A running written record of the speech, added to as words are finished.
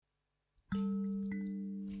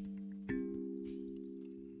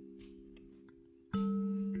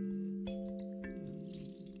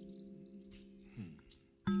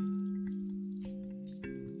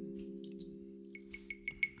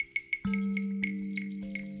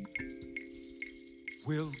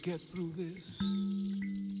We'll get through this.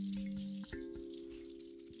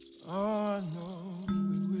 Oh, no, we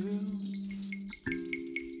will.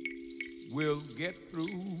 We'll get through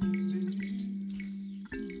this.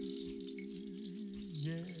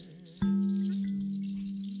 Yeah.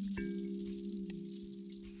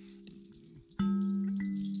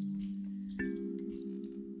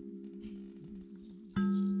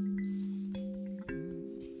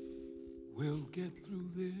 We'll get through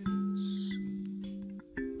this.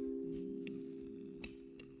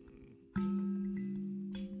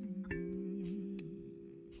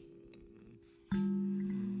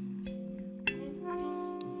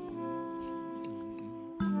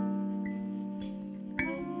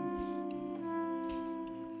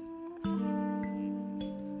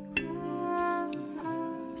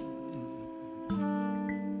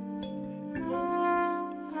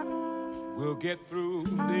 We'll get through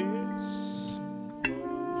this.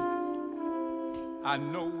 I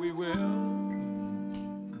know we will.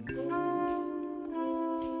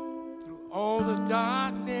 Through all the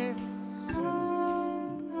darkness,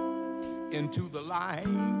 into the light.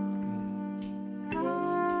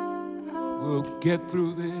 We'll get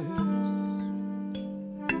through this.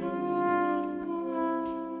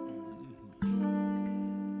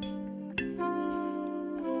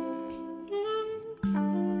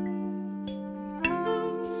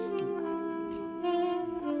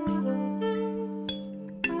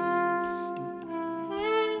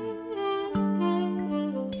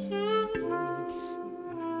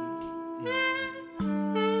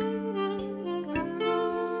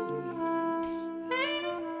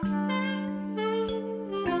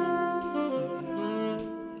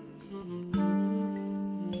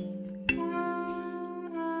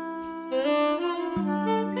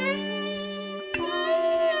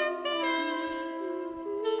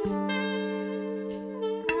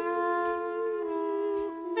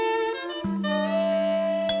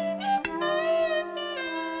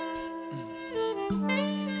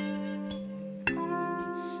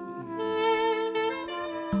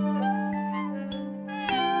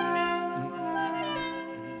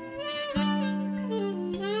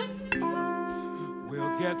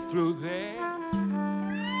 Through this.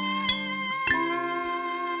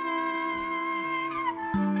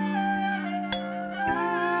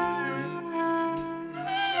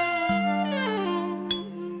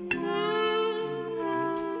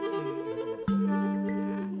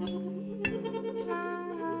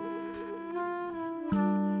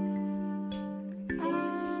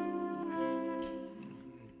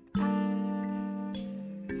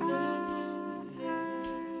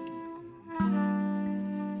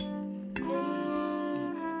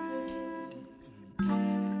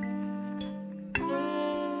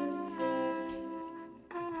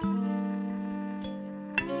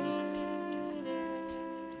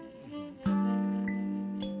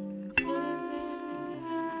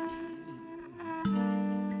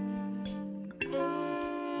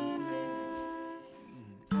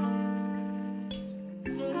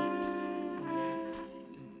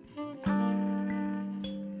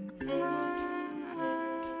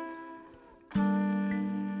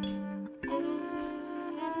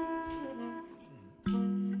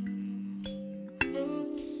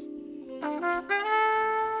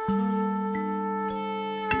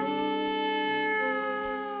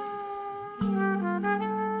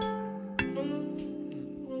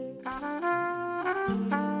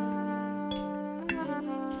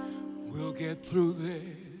 Through this.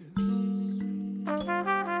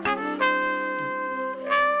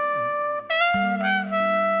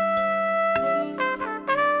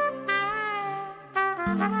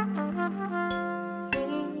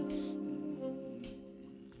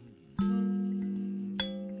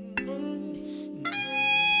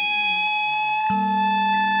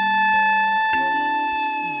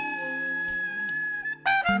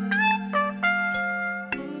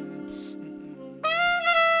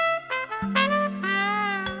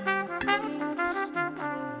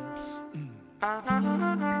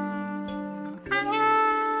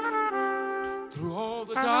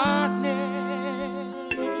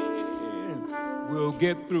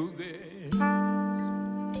 Get through this.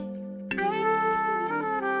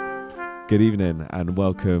 Good evening and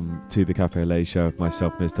welcome to the Café Lait show of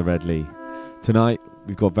myself, Mr. Redley. Tonight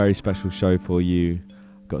we've got a very special show for you.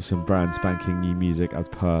 Got some brand spanking new music as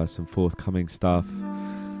per, some forthcoming stuff,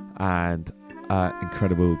 and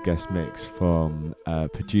incredible guest mix from a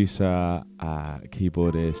producer,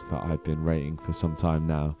 keyboardist that I've been rating for some time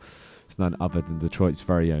now. It's none other than Detroit's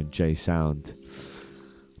very own J Sound.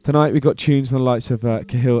 Tonight we got tunes on the likes of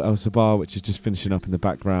Kahil El Sabah, which is just finishing up in the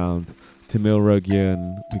background. Tamil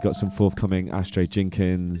Rogeon. We got some forthcoming Ashtre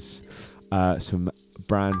Jinkins. Some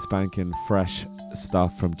brand spanking fresh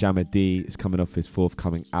stuff from Jamma-Dee. It's coming off his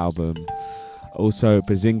forthcoming album. Also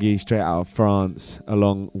Berzingue straight out of France,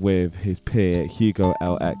 along with his peer Hugo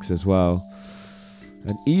LX as well.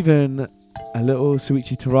 And even a little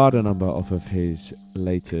Suichi Terada number off of his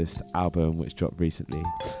latest album, which dropped recently.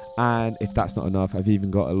 And if that's not enough, I've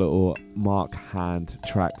even got a little Mark Hand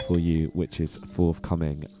track for you, which is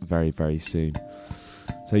forthcoming very, very soon.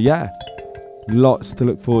 So yeah, lots to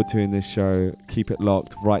look forward to in this show. Keep it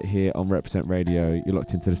locked right here on Represent Radio. You're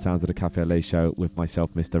locked into the sounds of the Café Lait show with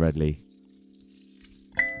myself, Mr. Redley.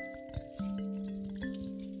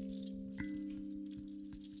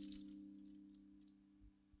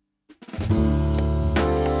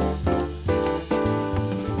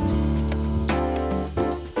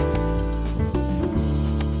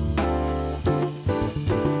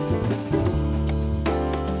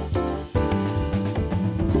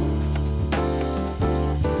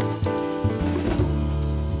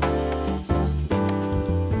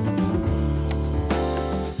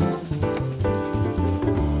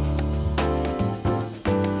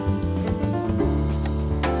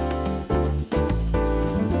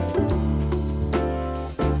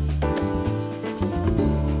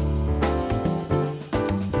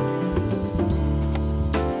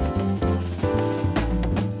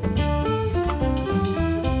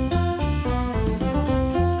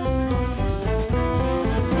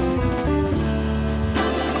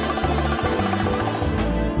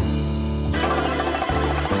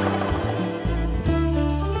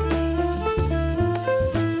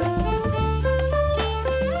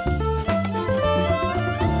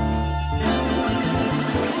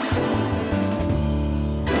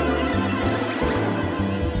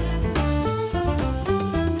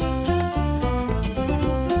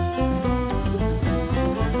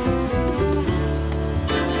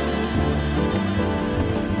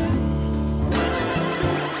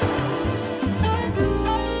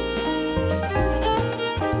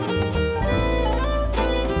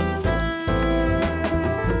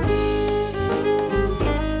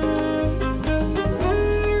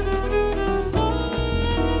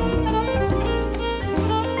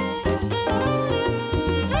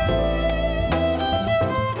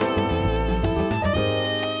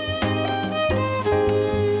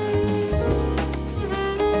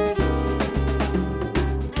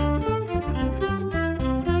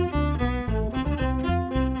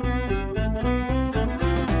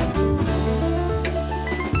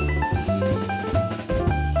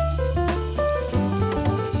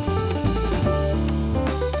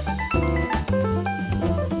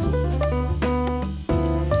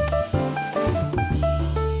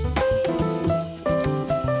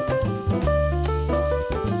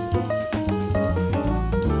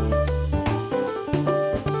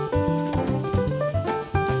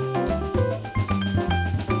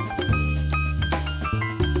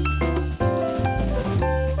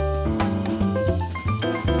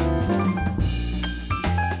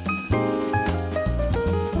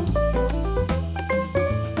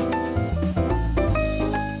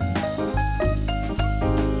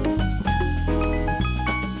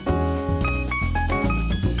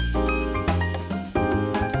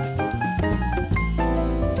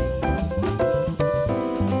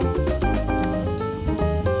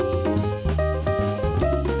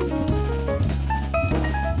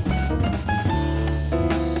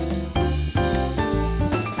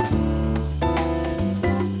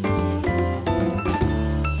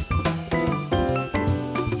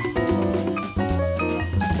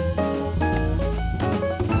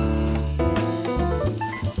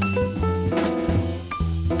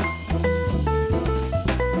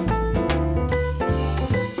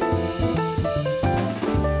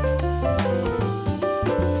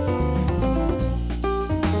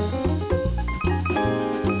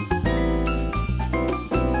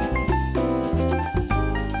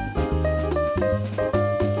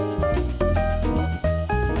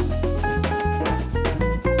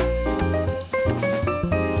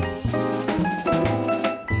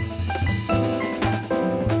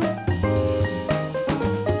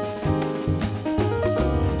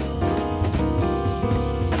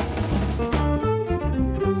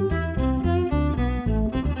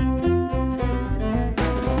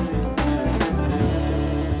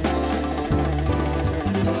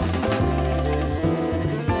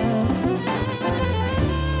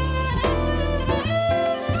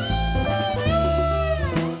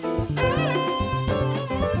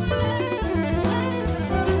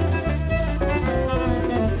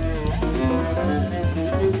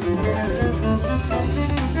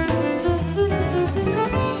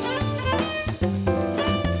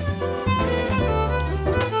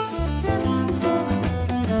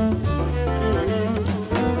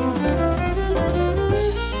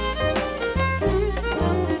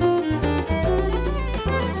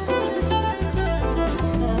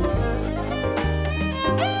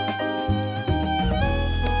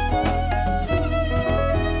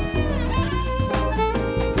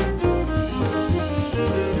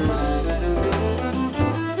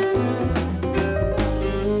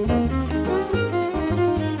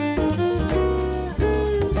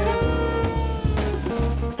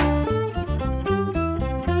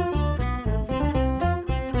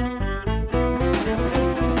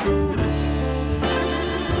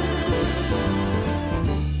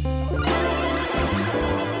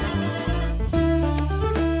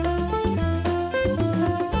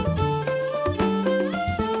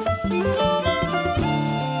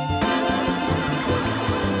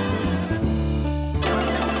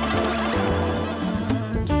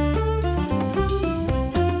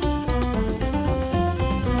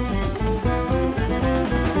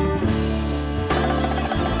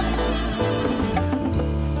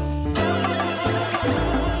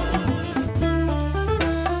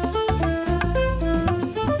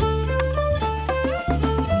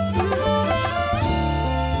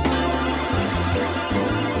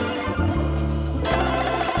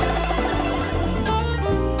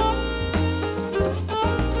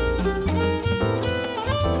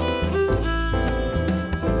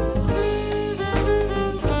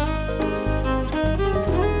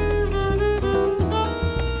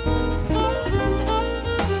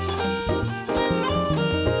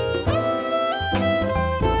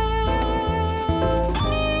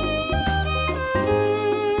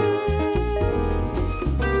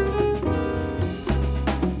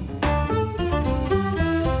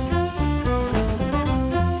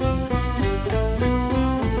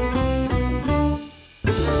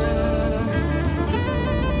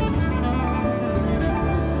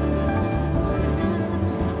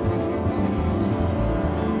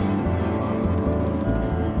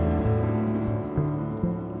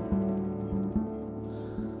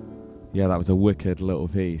 Yeah, that was a wicked little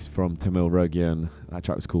piece from Tamil Rogeon. That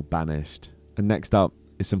track was called Banished. And next up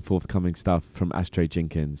is some forthcoming stuff from Ashtre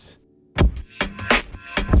Jinkins.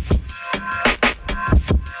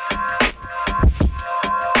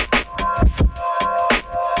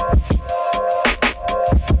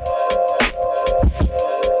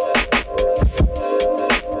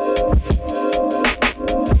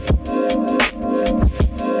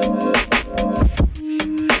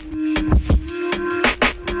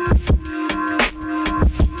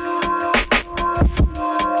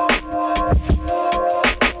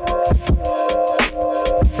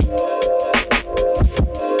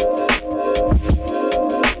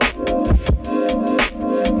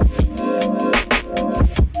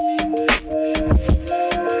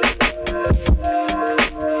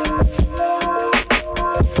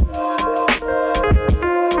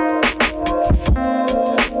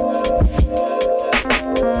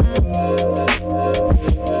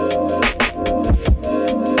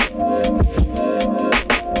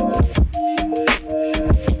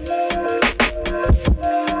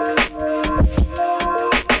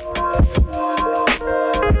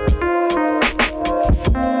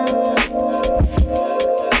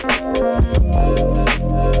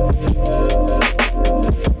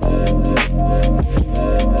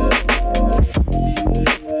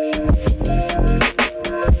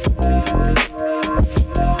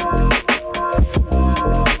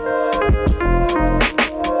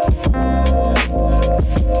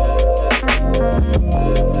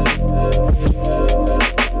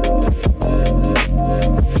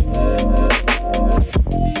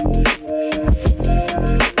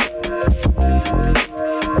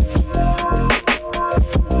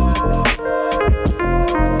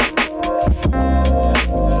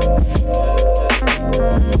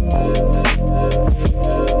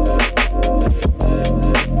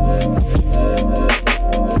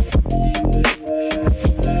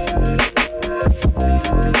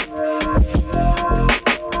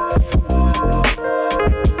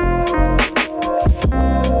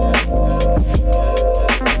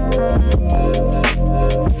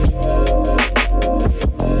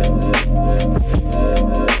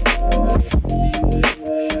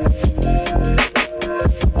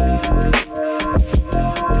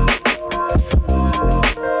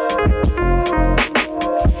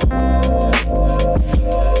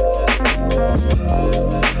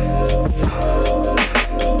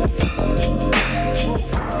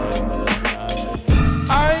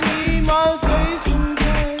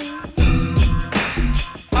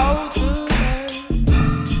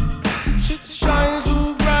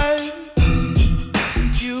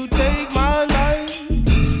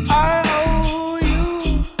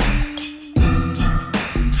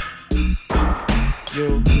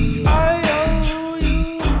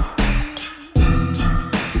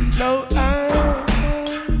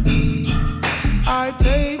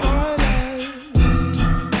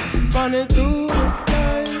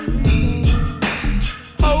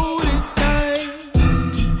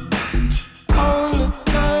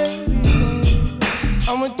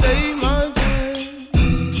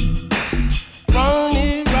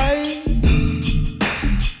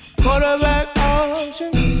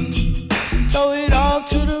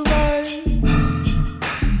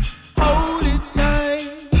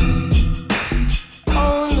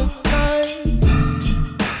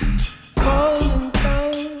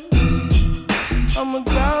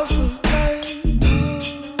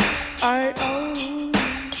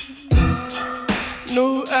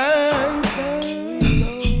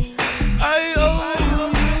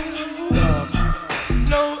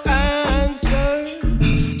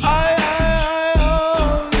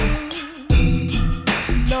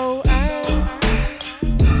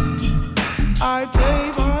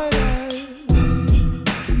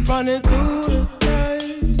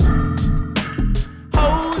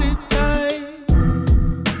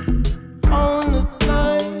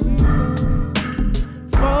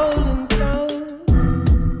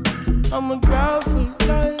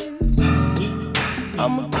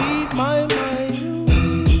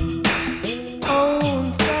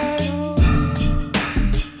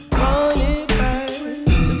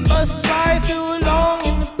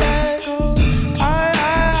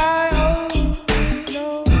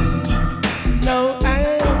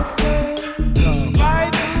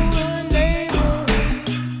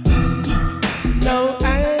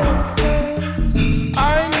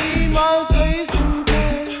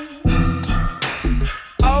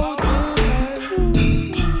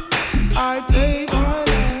 I take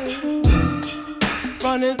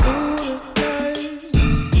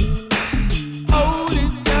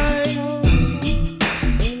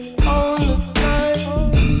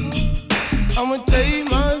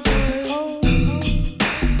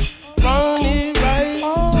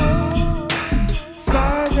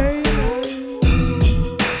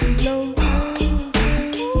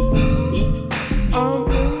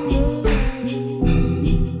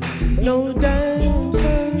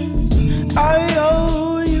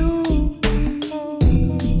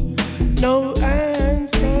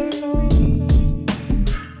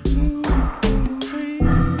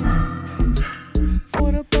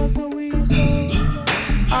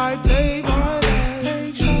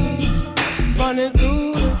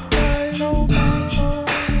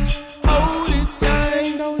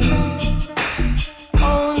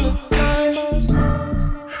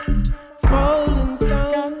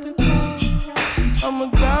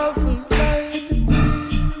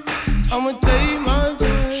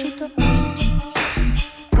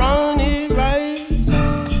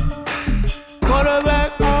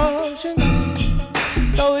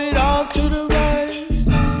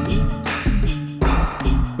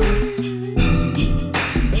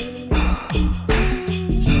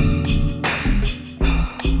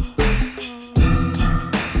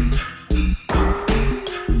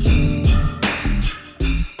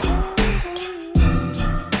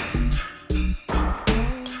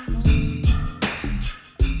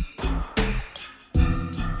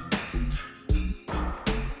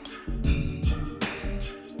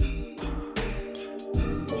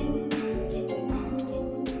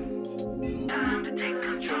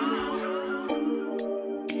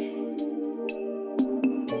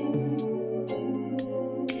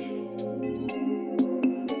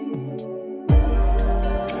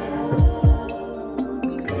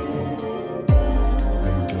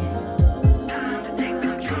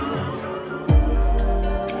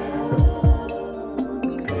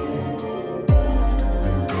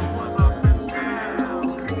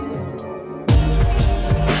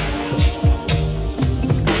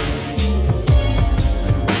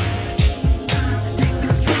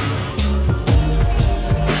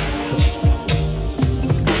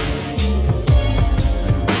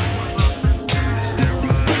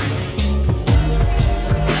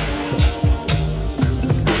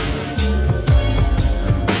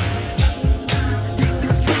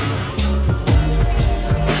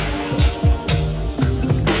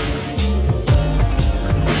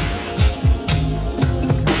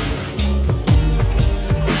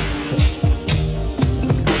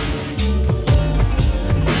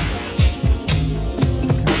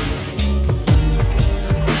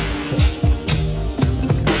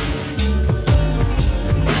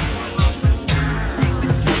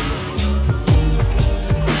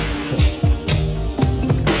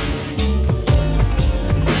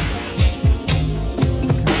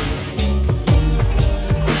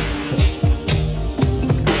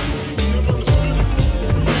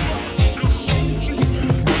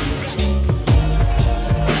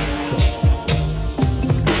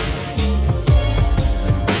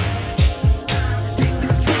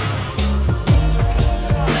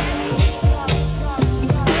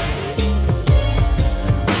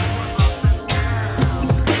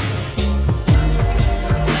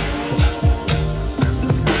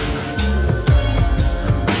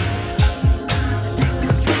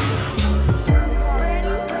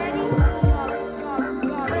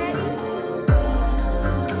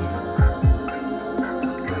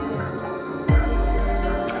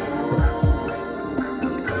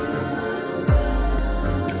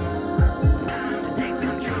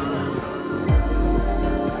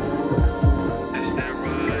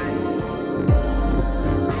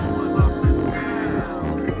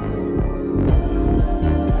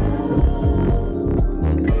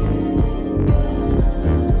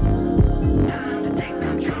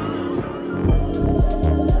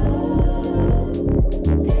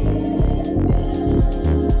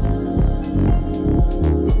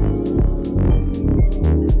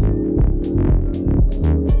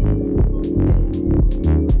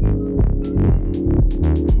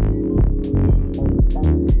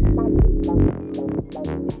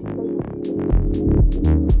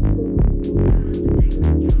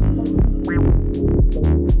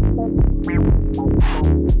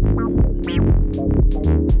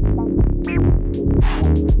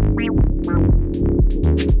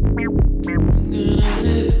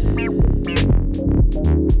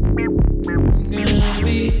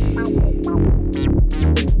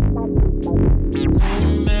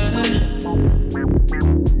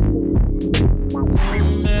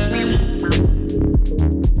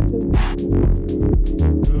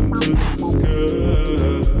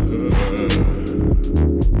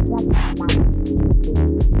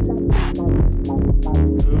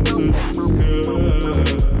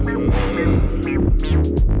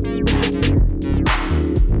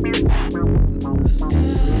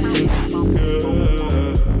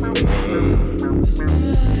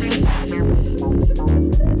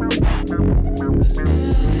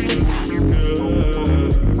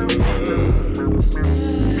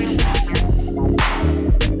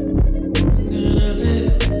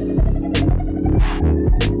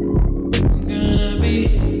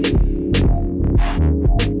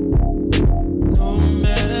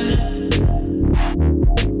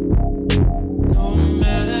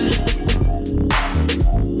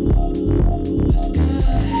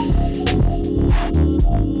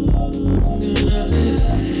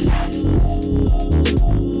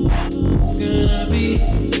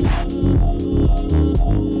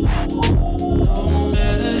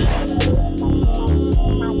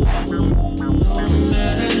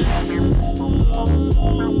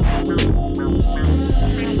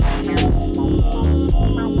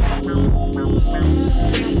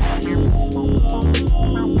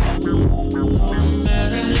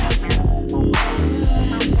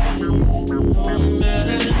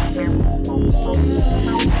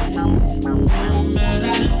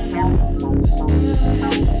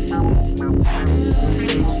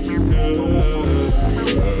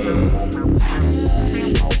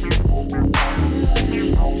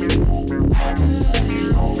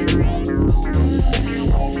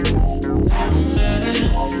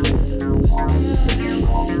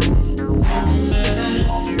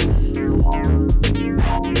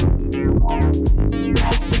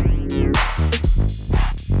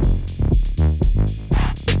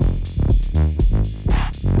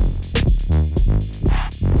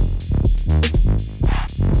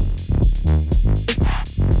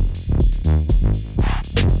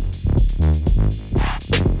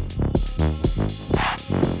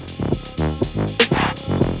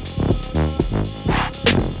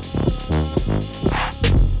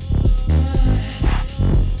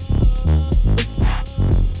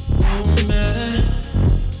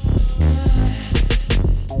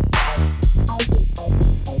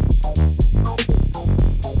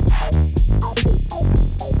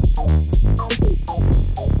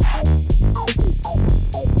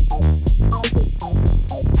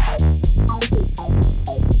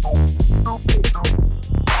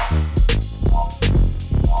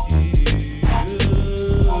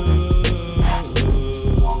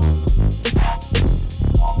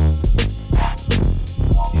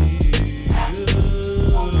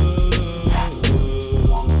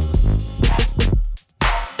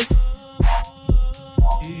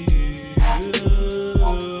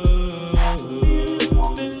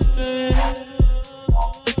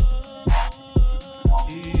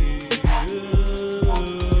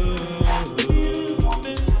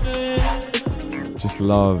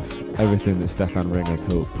love everything that Stefan Ringer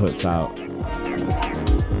puts out.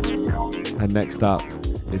 And next up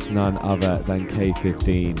is none other than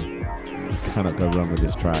K15. You cannot go wrong with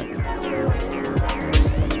this track.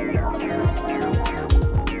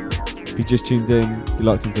 If you just tuned in, you're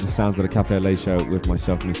locked into the sounds of the Cafe Lait Show with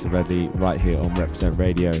myself, Mr. Redley, right here on Represent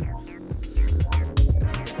Radio.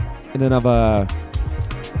 In another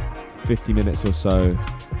 50 minutes or so,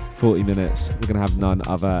 40 minutes, we're going to have none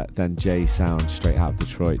other than J Sound, straight out of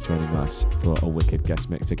Detroit, joining us for a wicked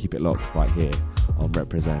guest mix. So keep it locked right here on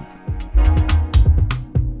Represent.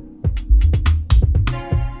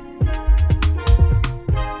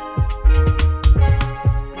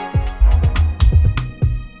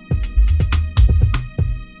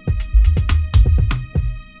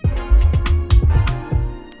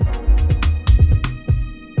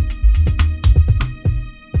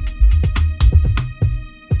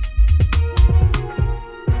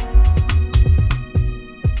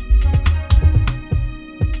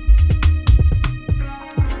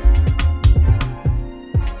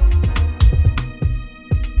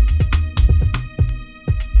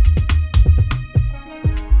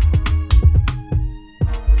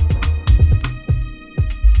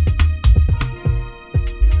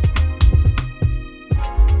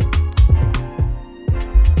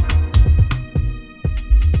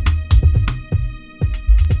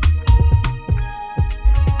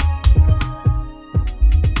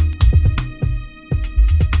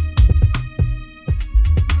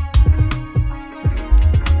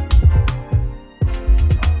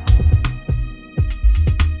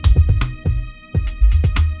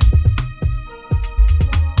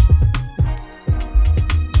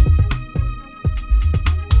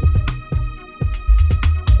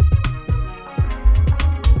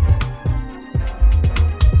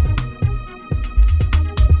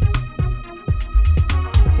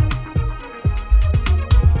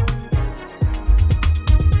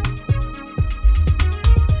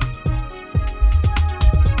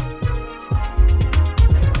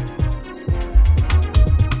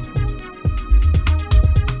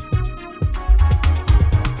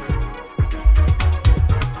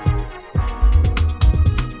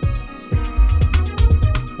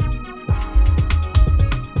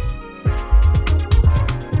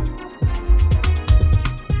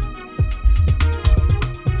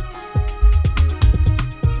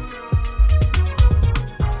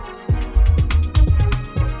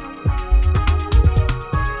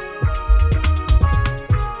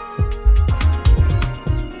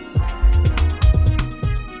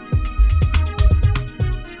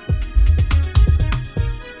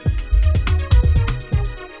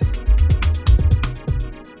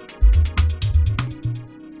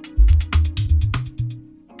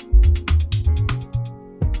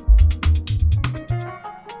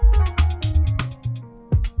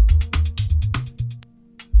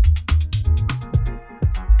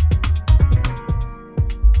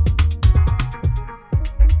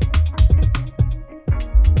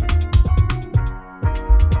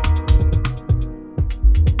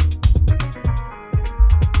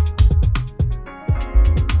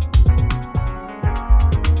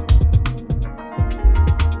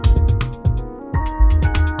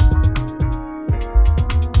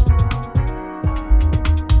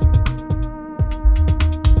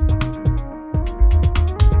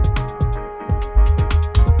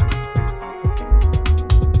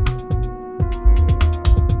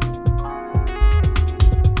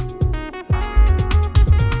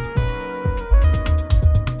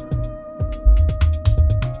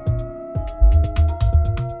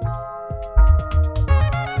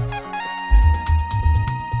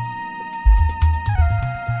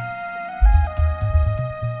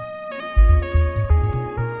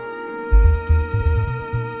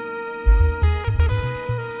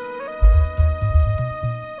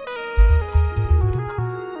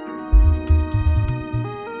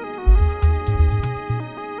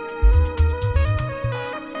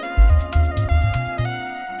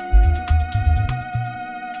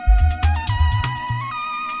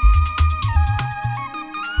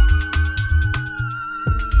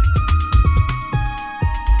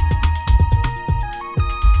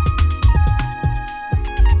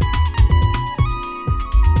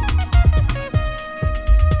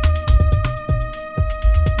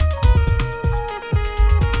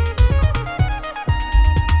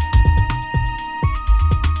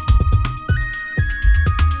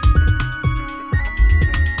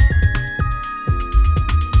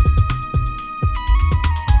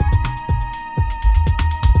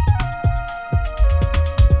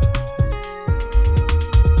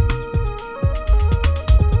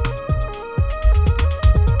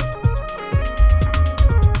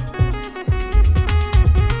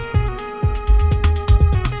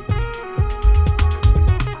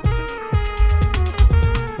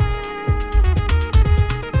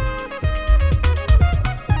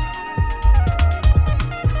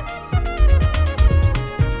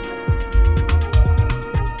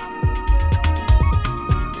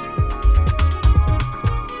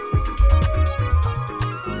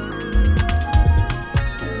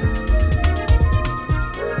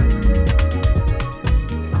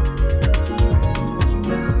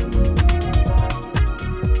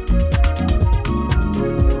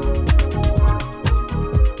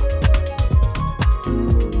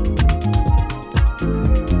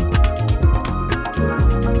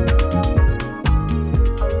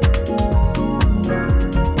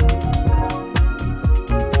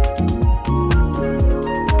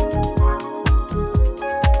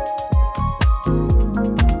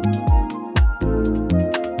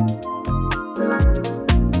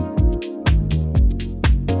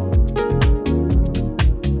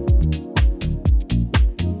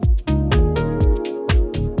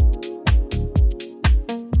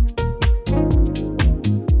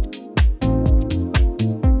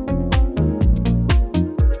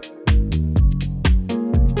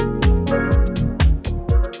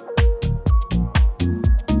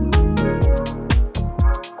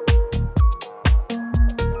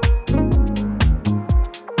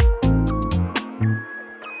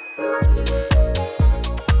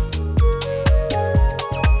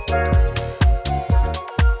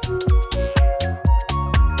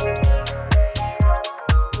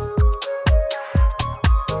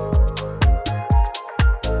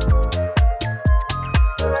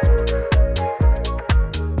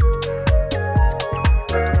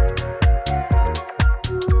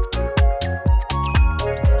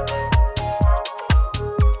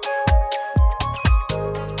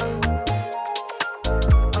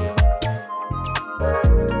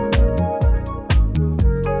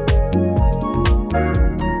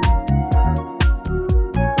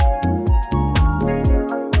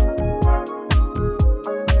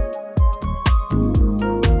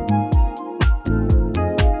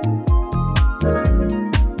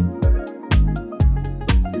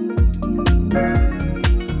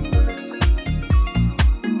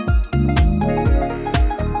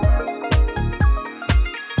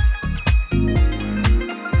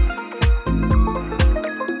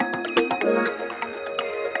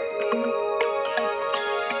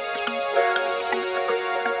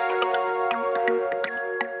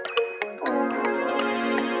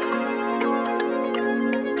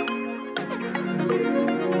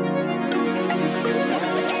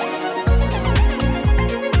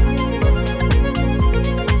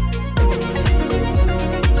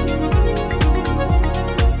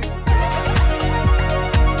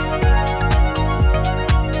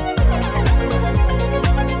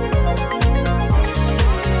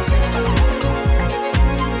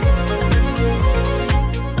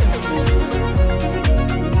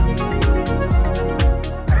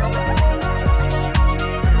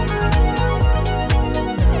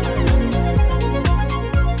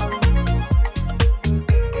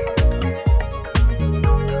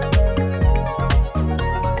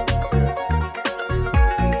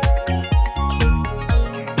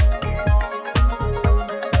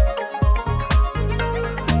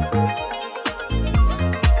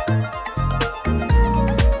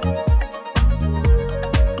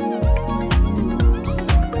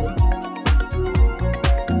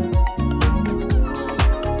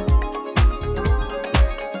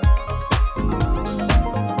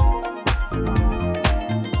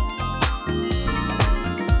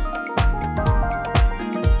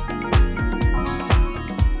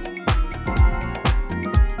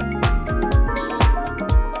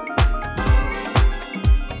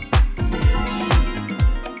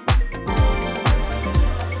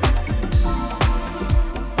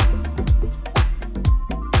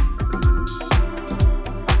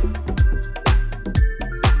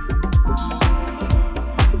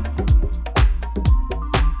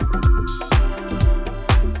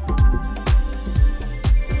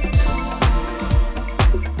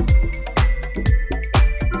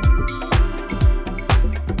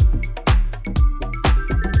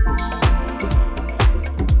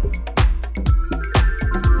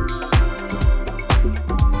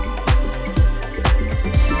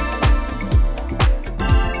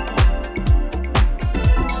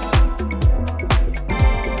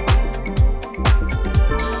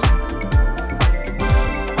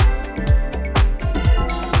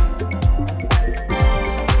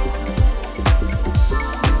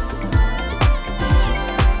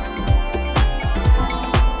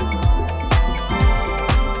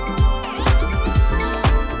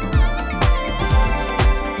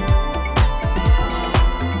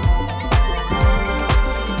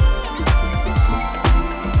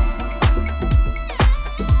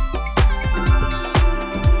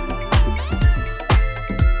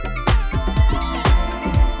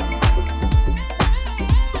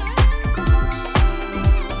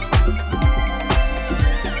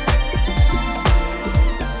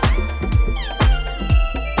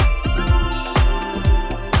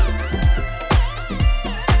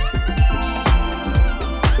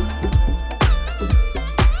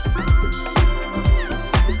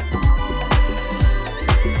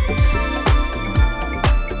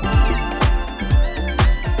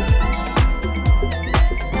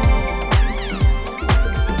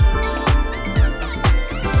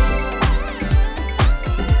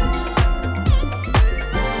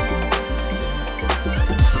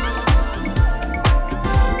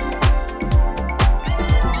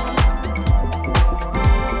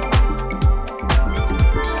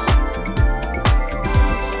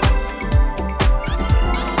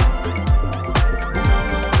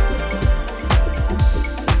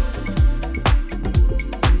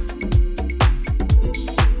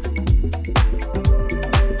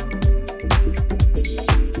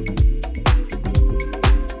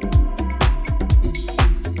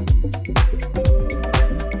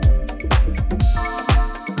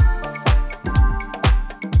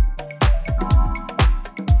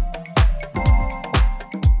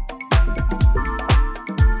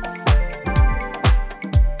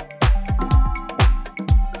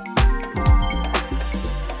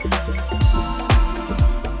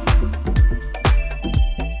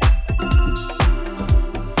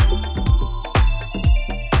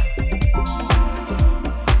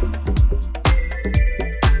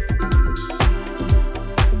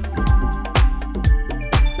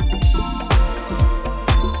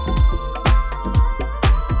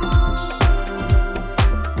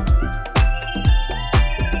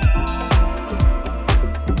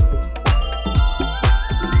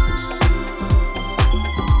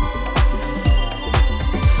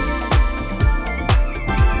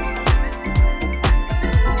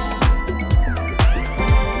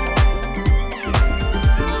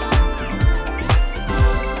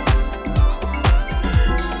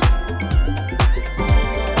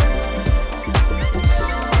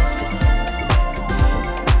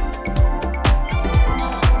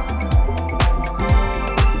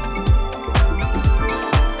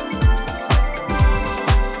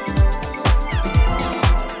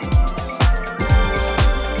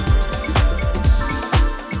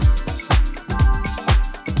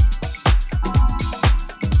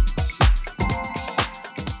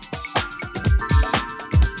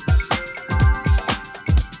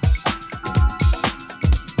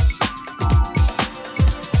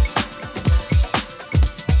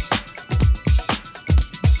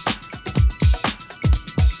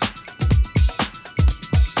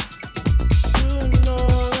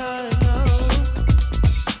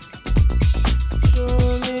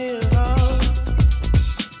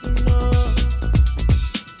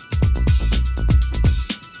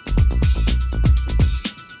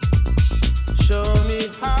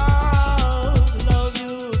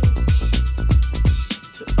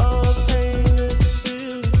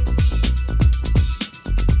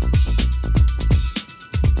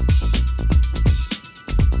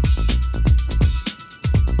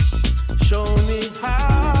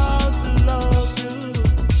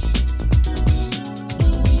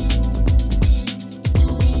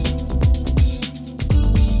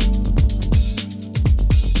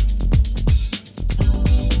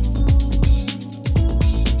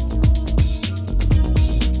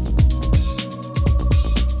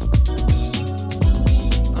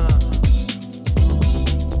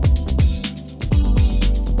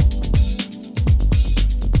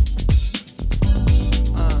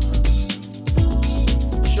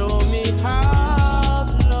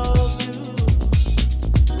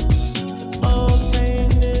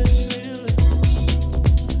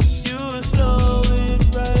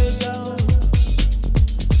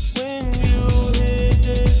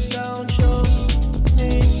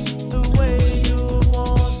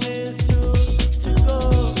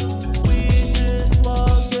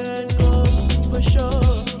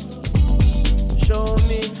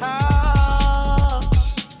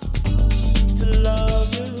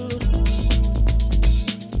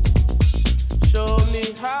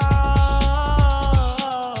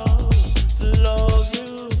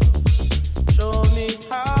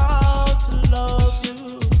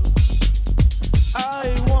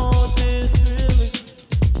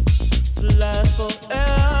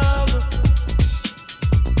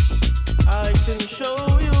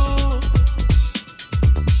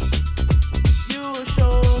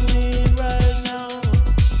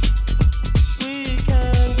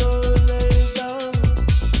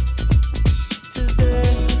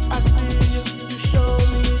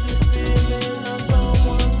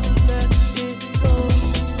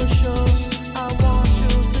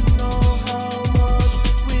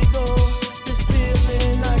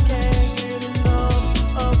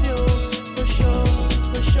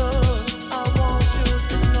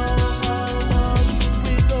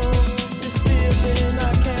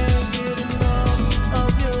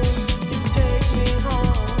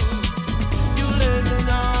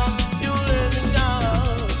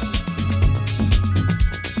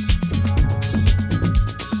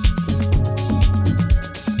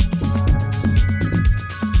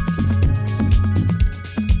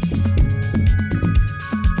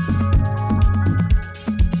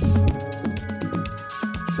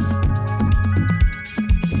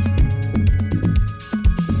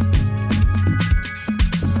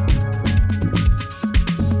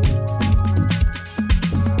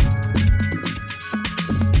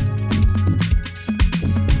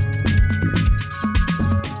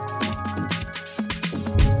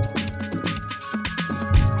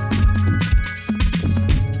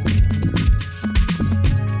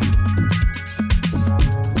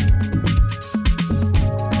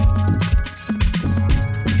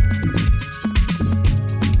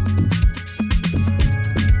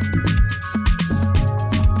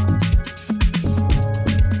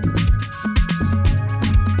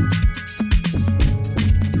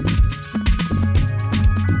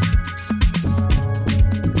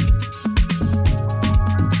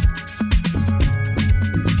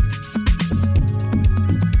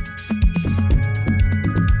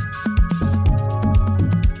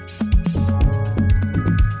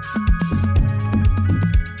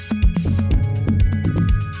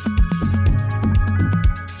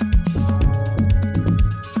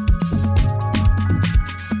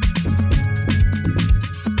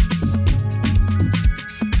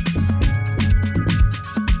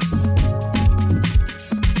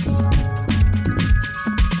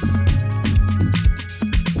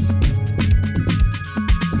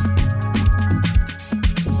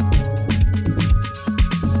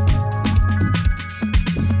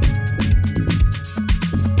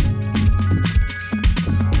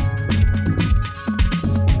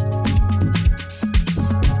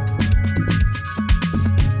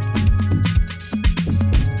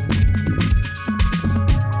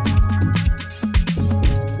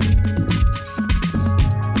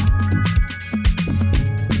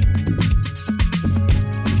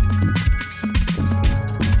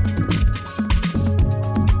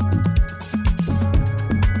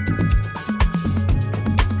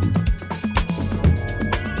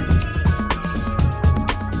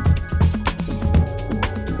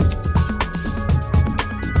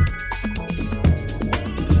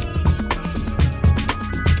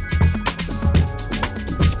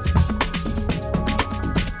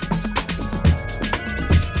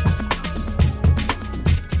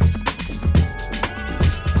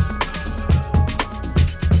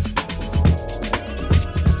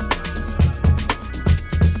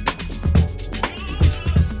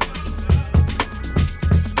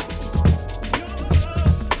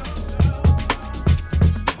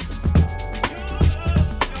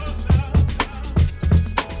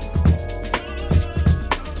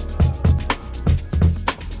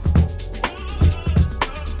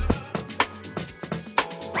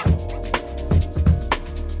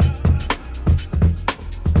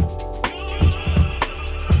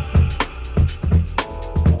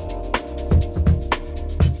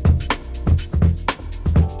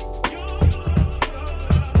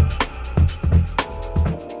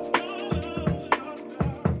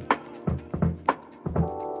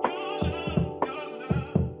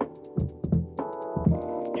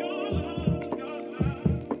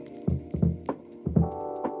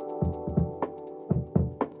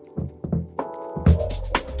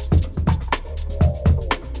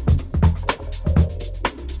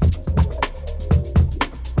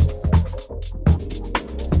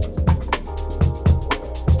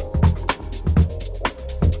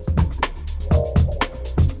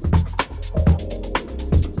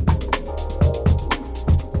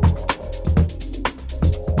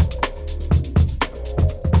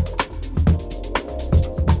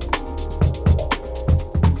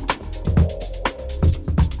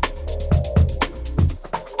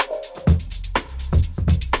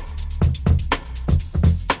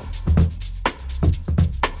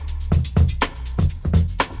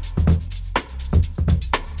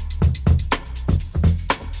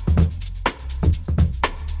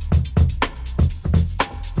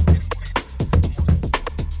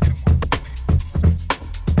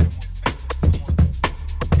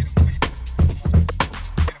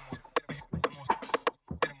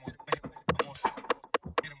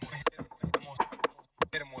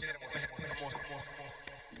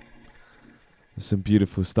 Some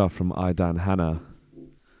beautiful stuff from Idan Hana.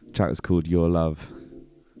 The track is called Your Love,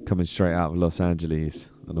 coming straight out of Los Angeles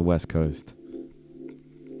on the West Coast.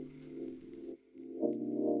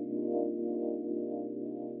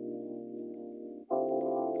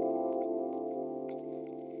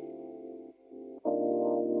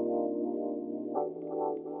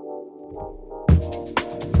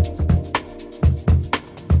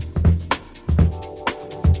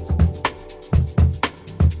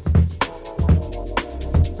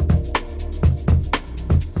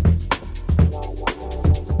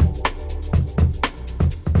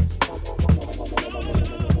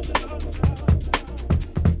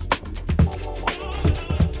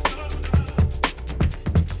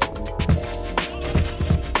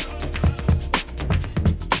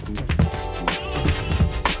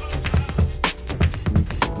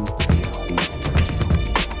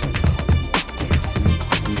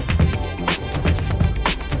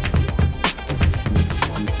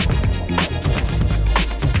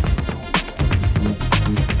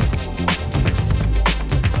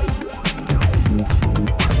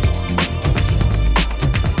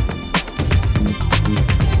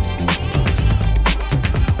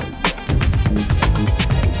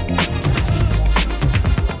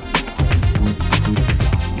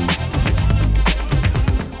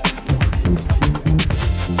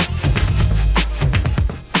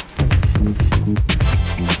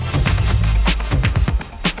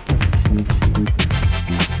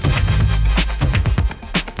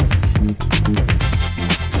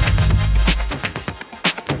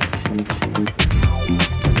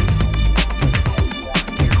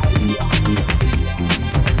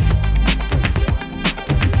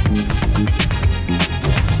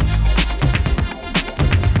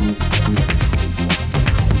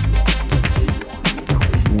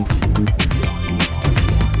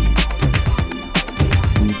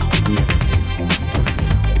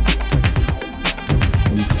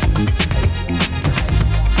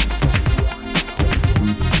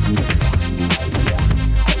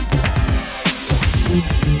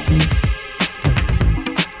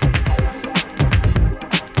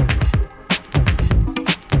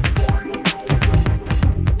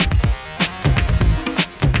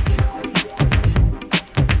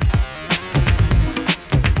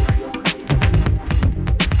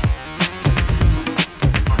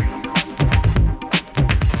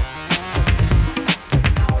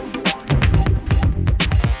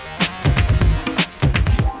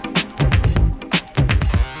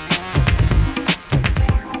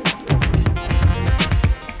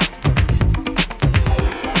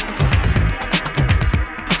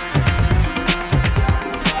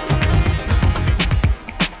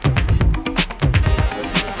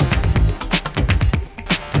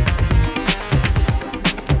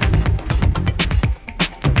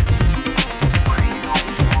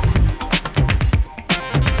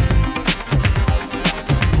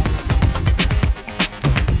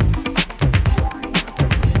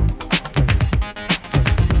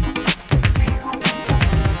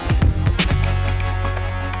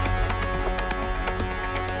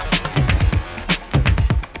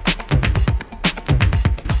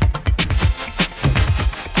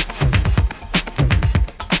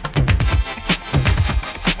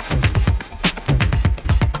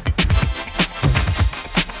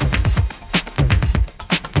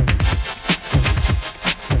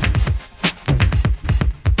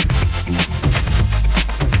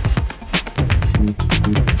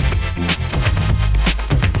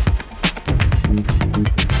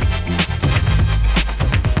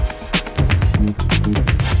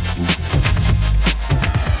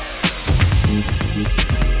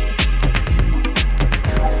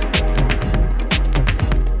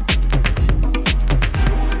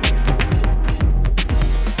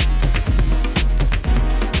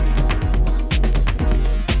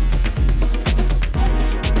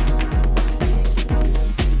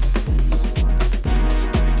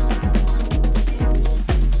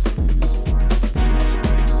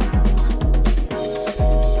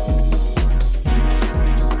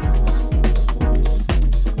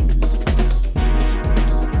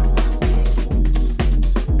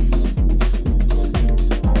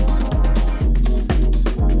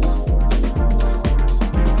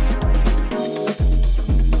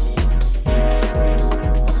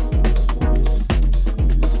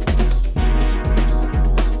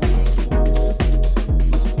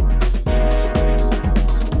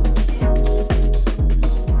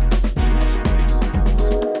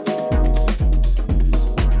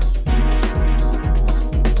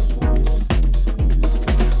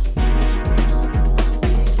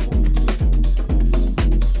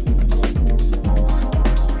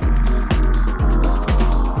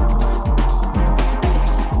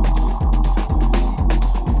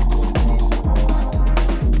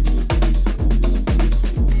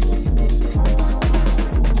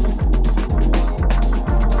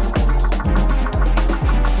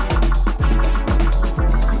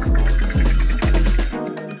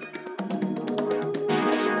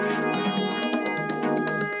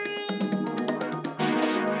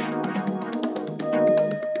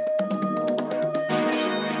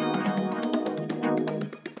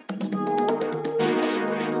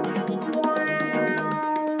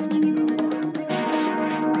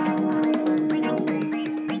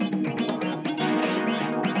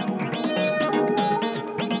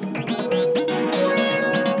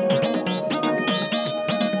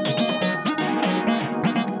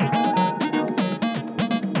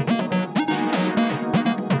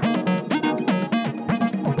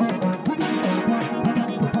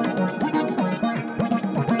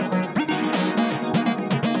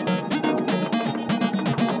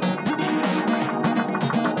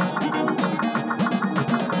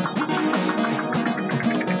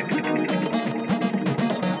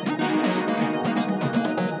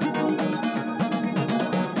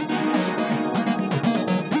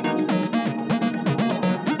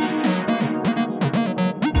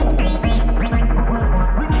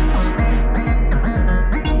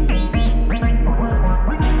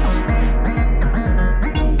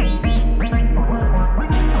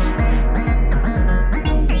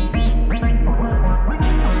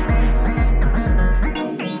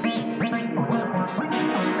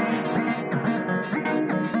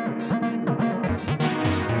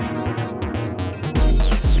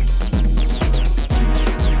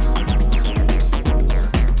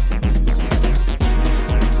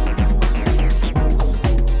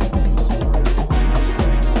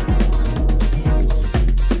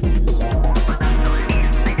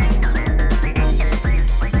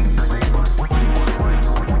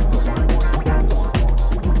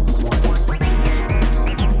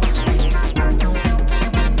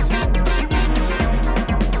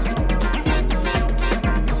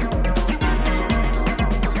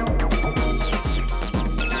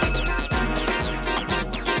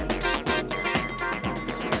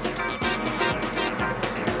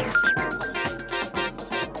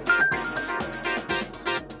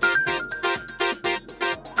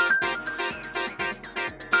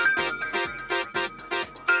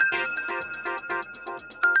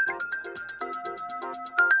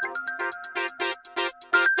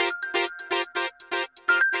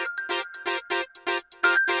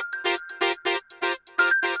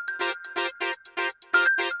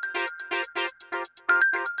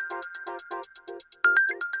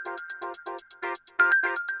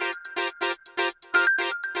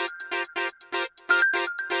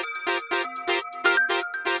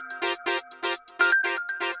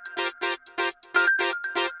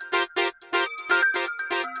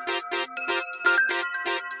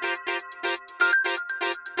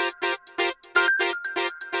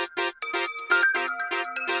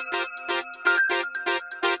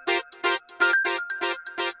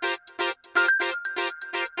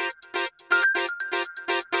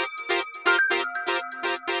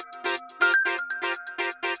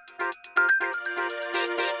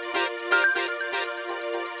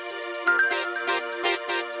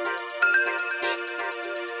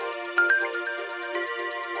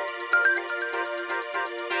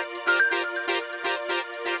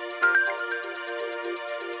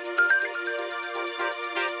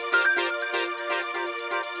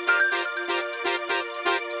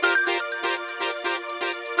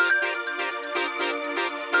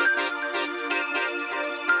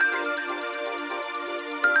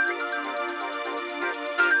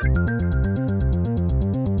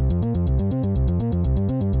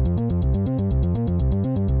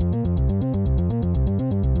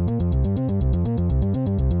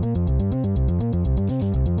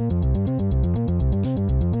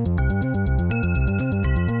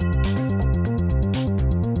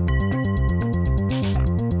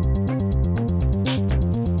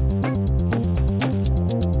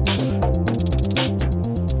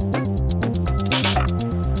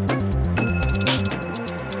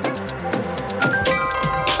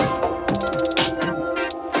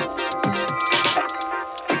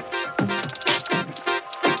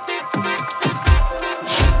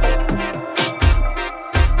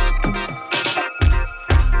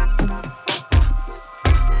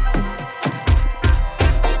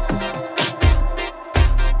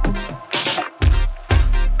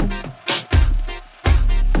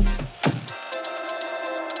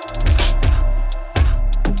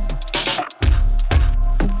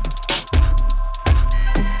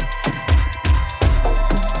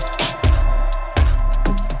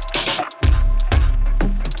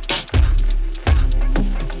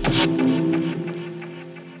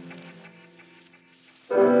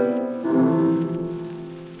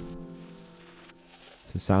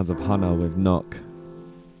 Sounds of Hana with Knock.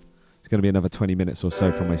 It's going to be another 20 minutes or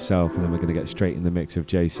so from myself, and then we're going to get straight in the mix of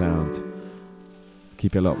J Sound.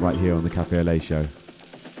 Keep it locked right here on the Café Lait show.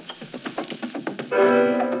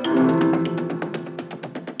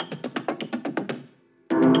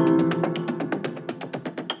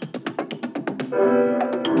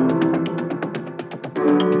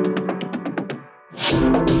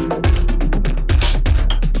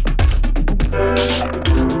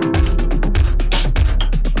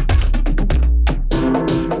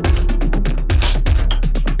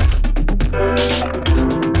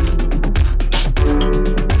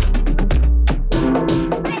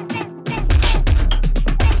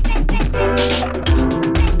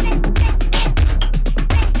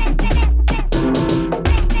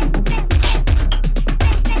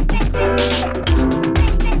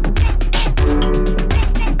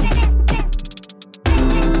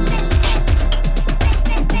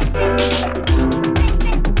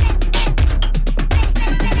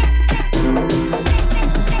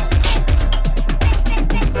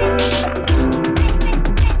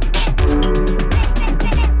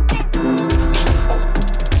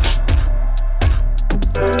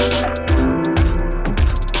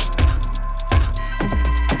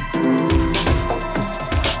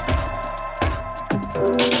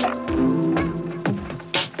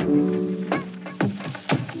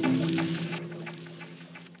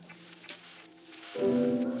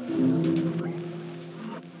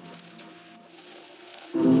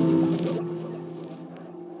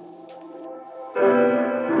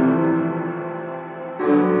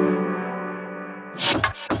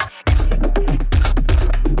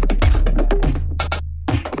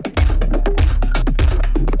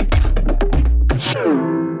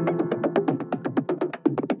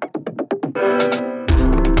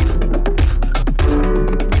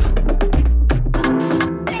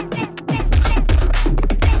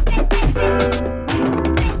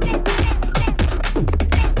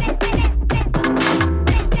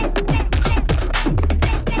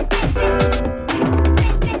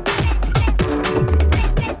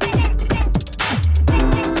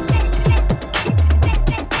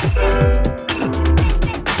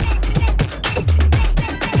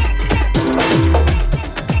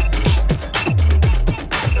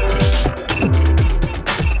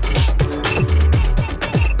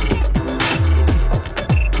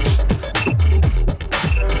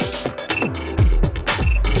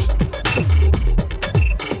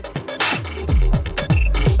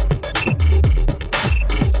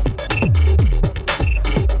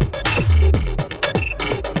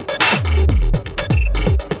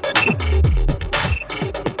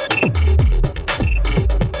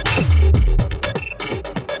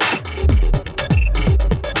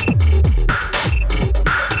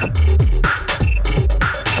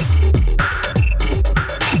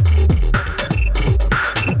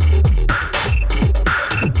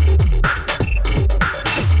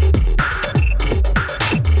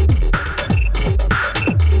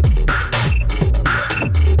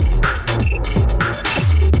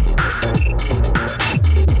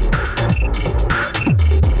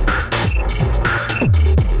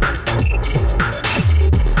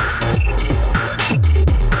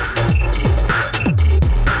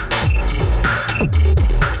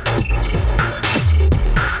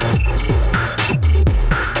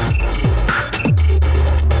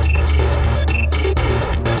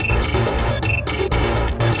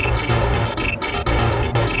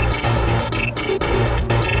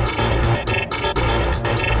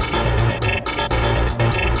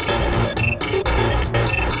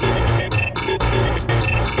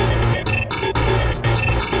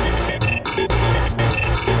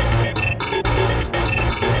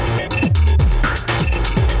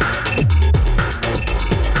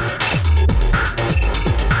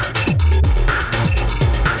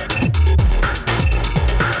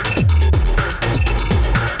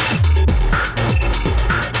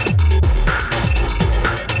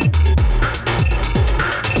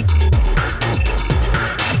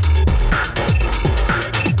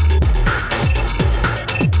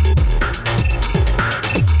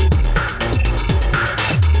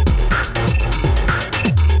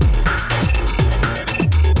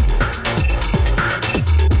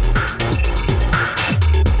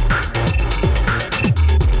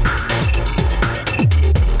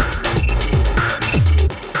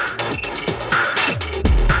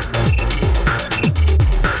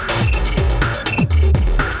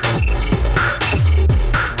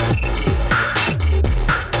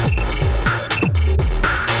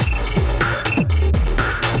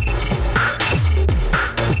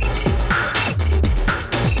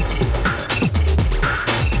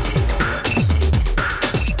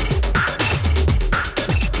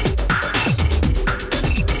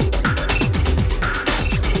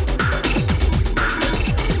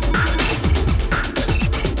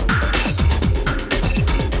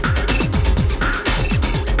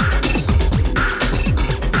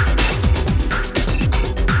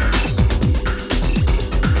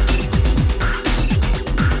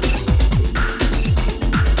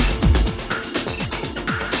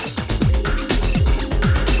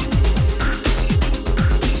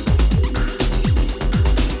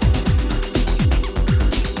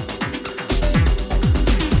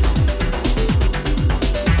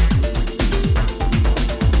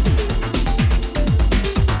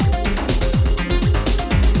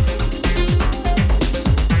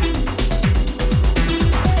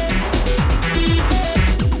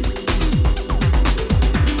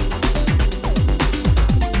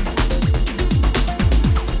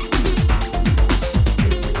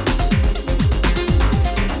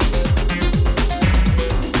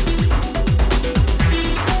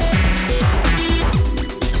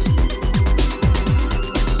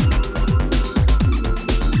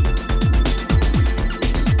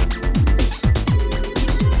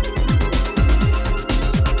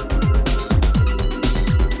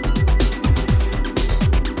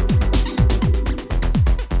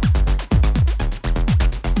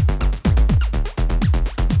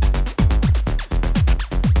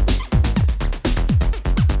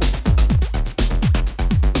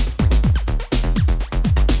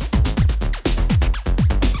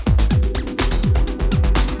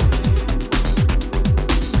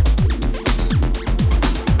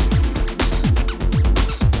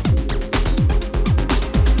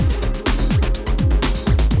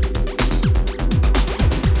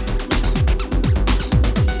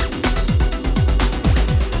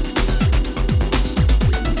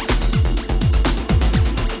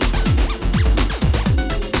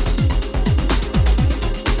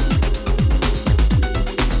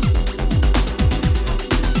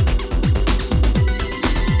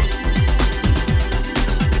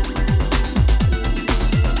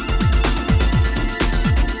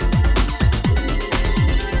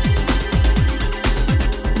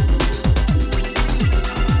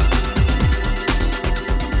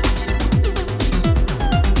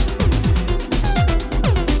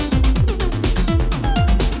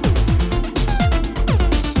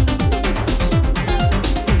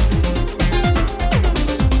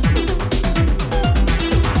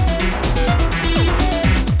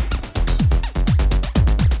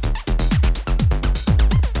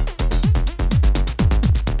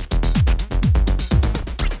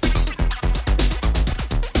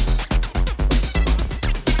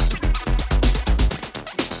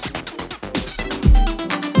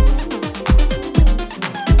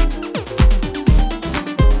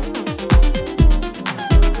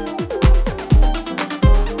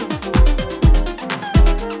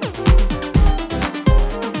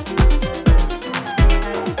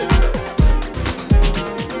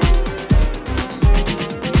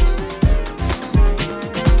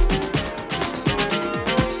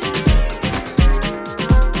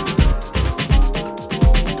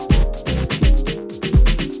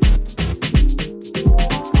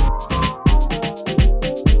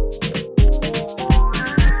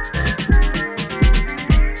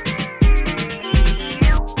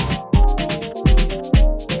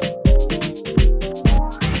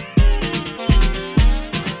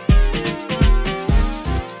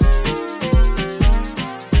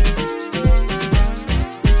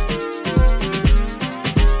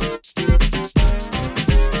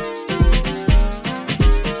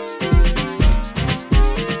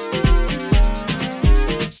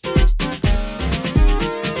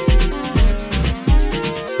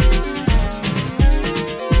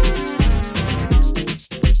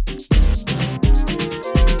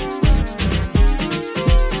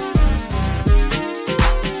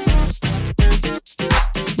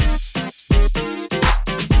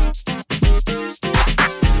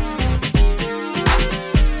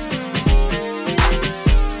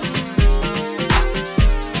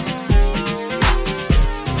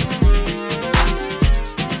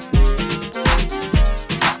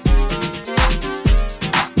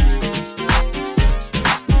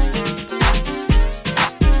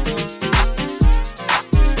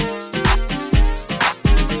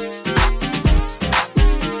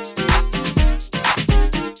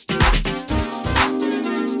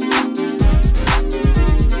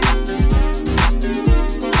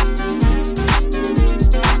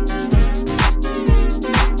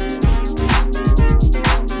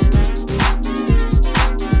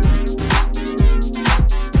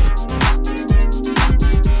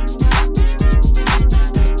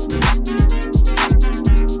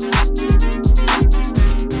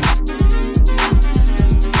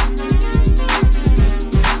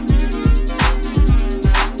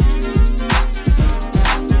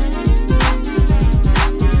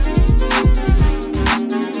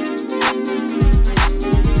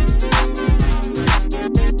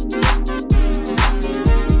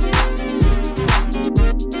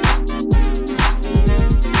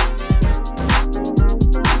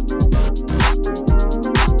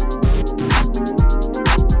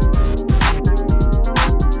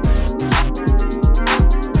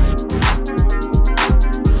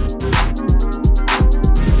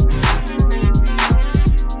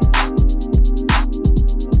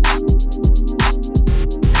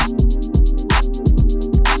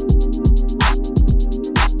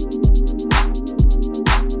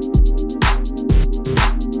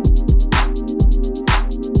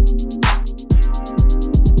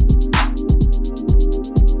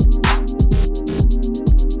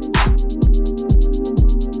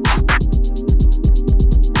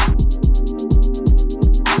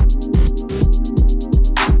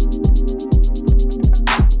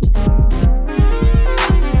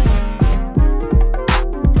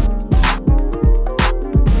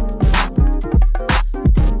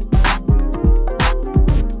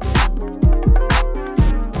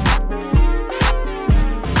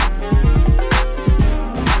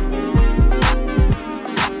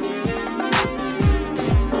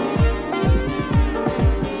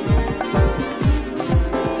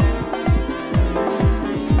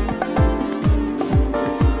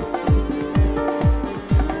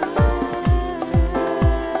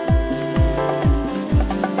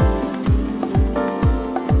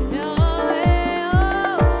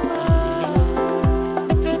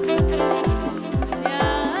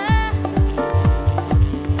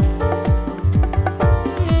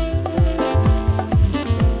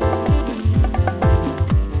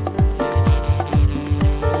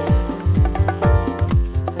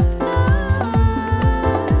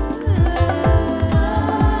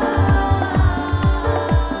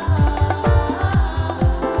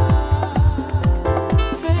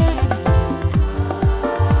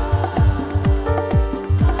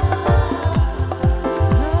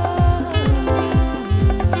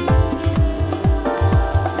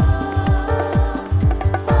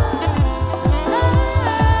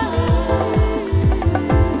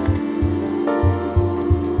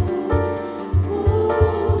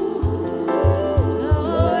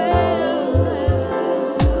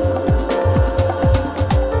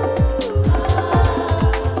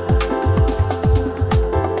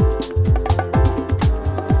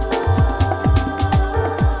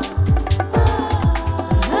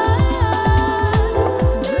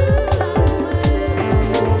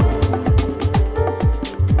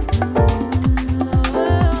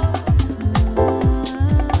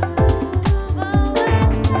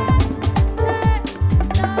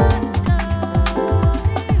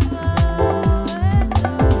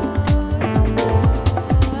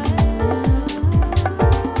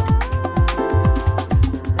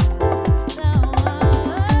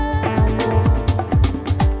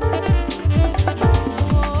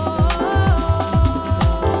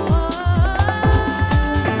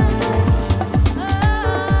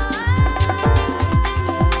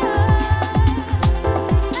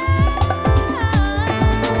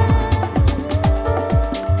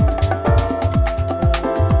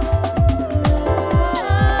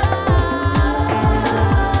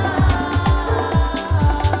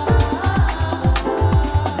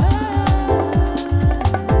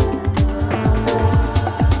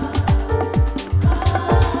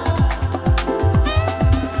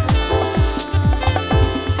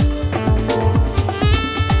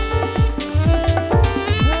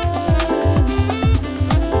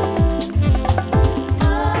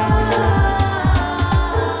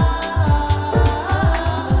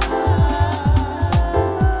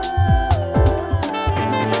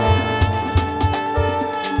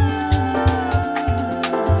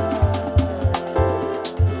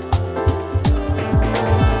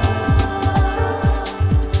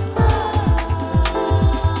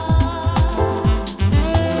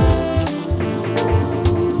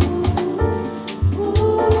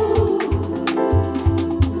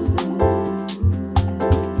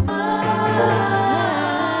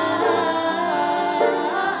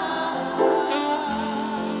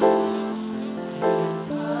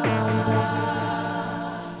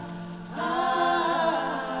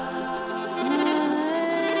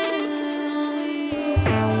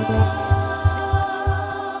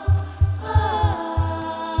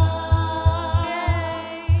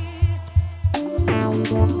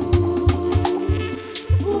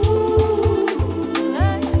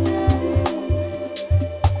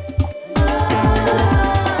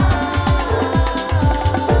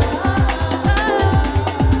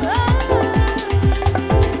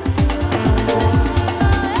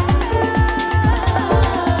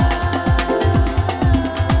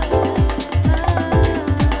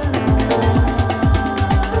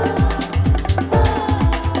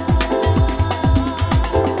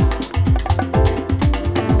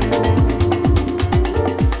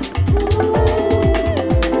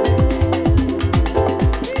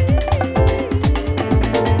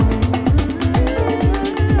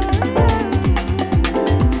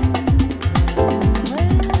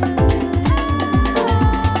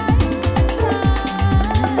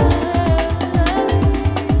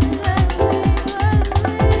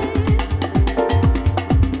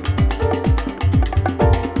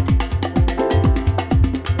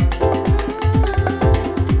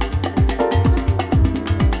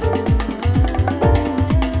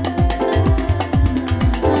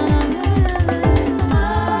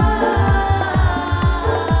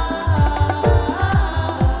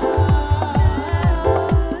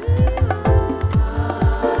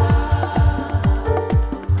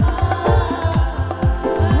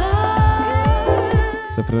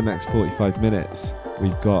 for the next 45 minutes,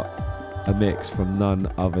 we've got a mix from none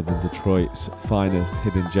other than Detroit's finest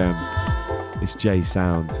hidden gem. It's J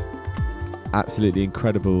Sound. Absolutely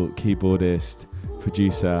incredible keyboardist,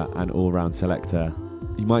 producer, and all-round selector.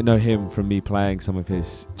 You might know him from me playing some of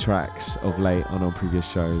his tracks of late on previous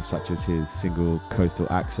shows, such as his single Coastal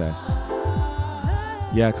Access.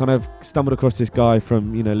 Yeah, I kind of stumbled across this guy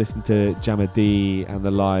from, listening to Jamma-Dee and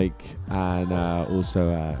the like, and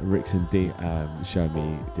also Rix and D showed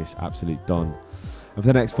me this absolute don. And for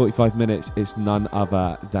the next 45 minutes, it's none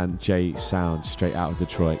other than J Sound, straight out of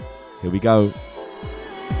Detroit. Here we go.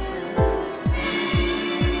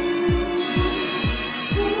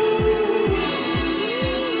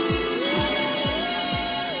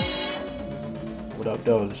 What up,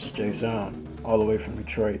 though? This is J Sound, all the way from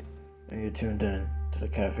Detroit, and you're tuned in to the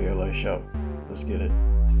Café LA show. Let's get it.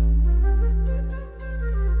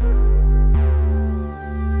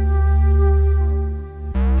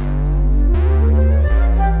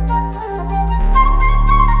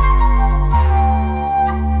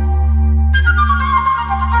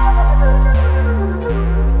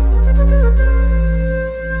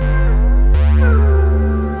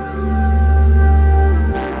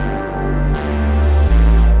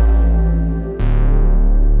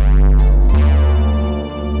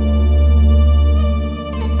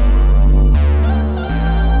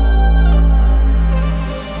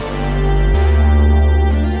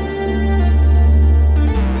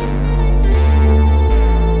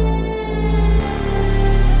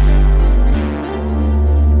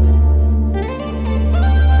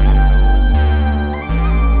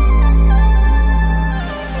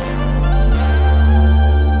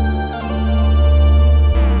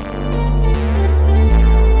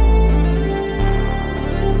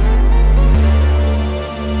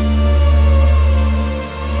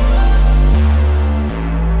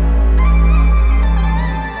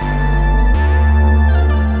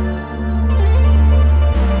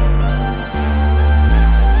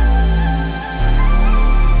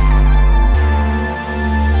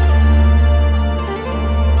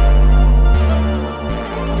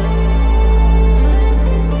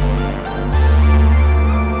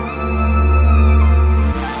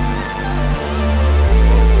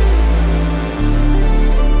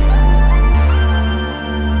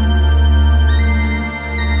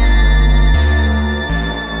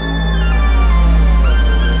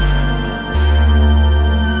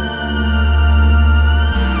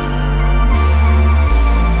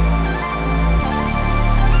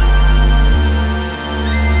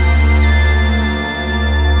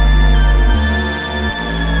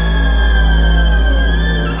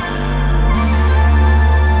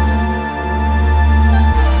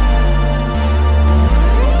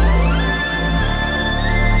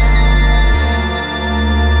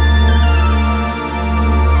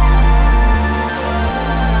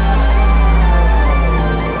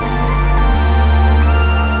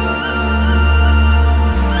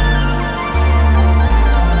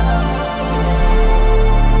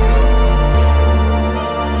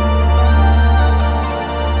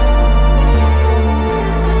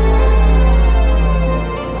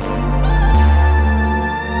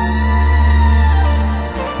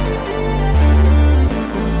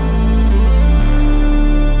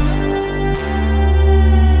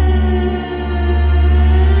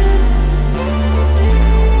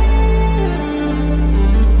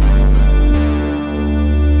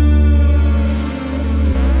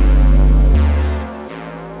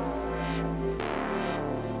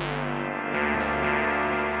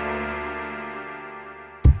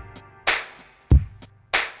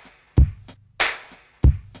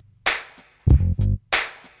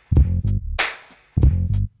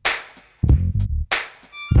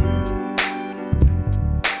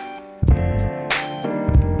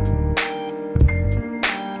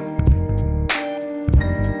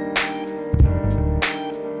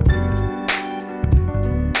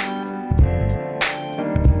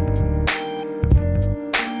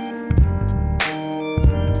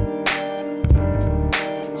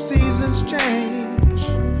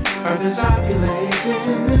 Earth is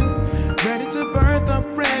ovulating, ready to birth a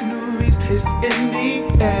brand new lease. It's in the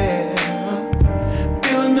air,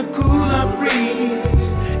 feeling the cooler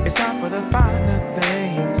breeze. It's time for the finer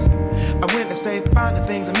things. I went to say finer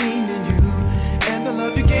things, I mean in you, and the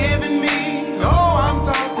love you're giving me. Oh, I'm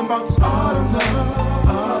talking about this autumn love,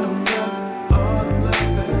 autumn love, autumn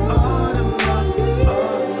love, autumn love, autumn love,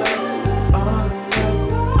 autumn love, autumn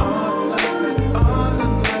love,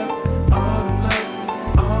 autumn love.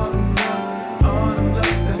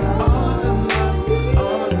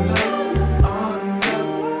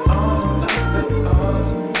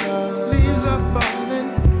 Leaves are falling,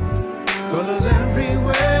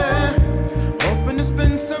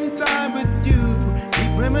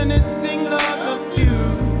 reminiscing of the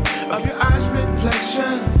view of your eyes'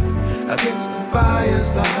 reflection against the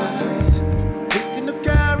fire's light. Picking up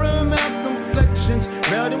caramel complexions,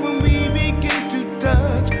 melting when we begin to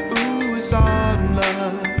touch. Ooh, it's autumn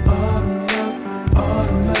love, autumn love,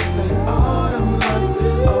 autumn love, that autumn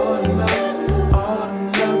love, autumn love,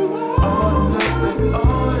 autumn love, autumn love, that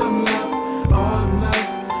autumn love, autumn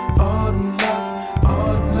love, autumn love,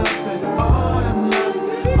 autumn love, that autumn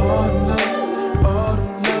love, autumn love,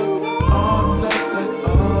 autumn love, autumn love, that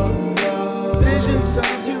autumn love. Visions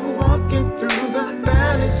of you walking through the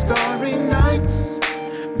valley, starry nights.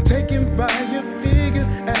 I'm taken by your figure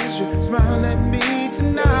as you smile at me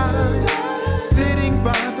tonight. Sitting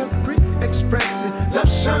by the creek, expressing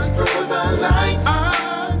love shines through the light.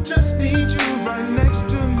 I just need you right next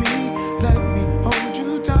to me. Let me hold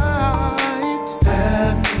you tight.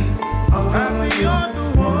 Happy are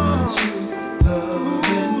the ones who love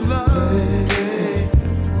and play.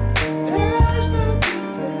 There's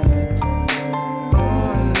nothing better.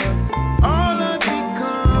 All love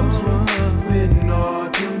becomes one when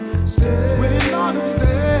autumn stays. When autumn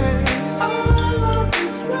stays. I love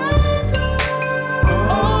this weather.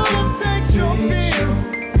 Autumn takes your fear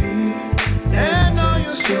and all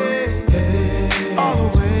your shade all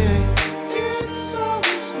away. It's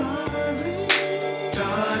always starting.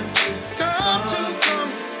 Time to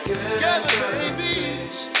come together, baby.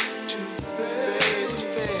 To face to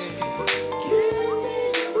face. Give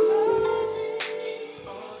me your love.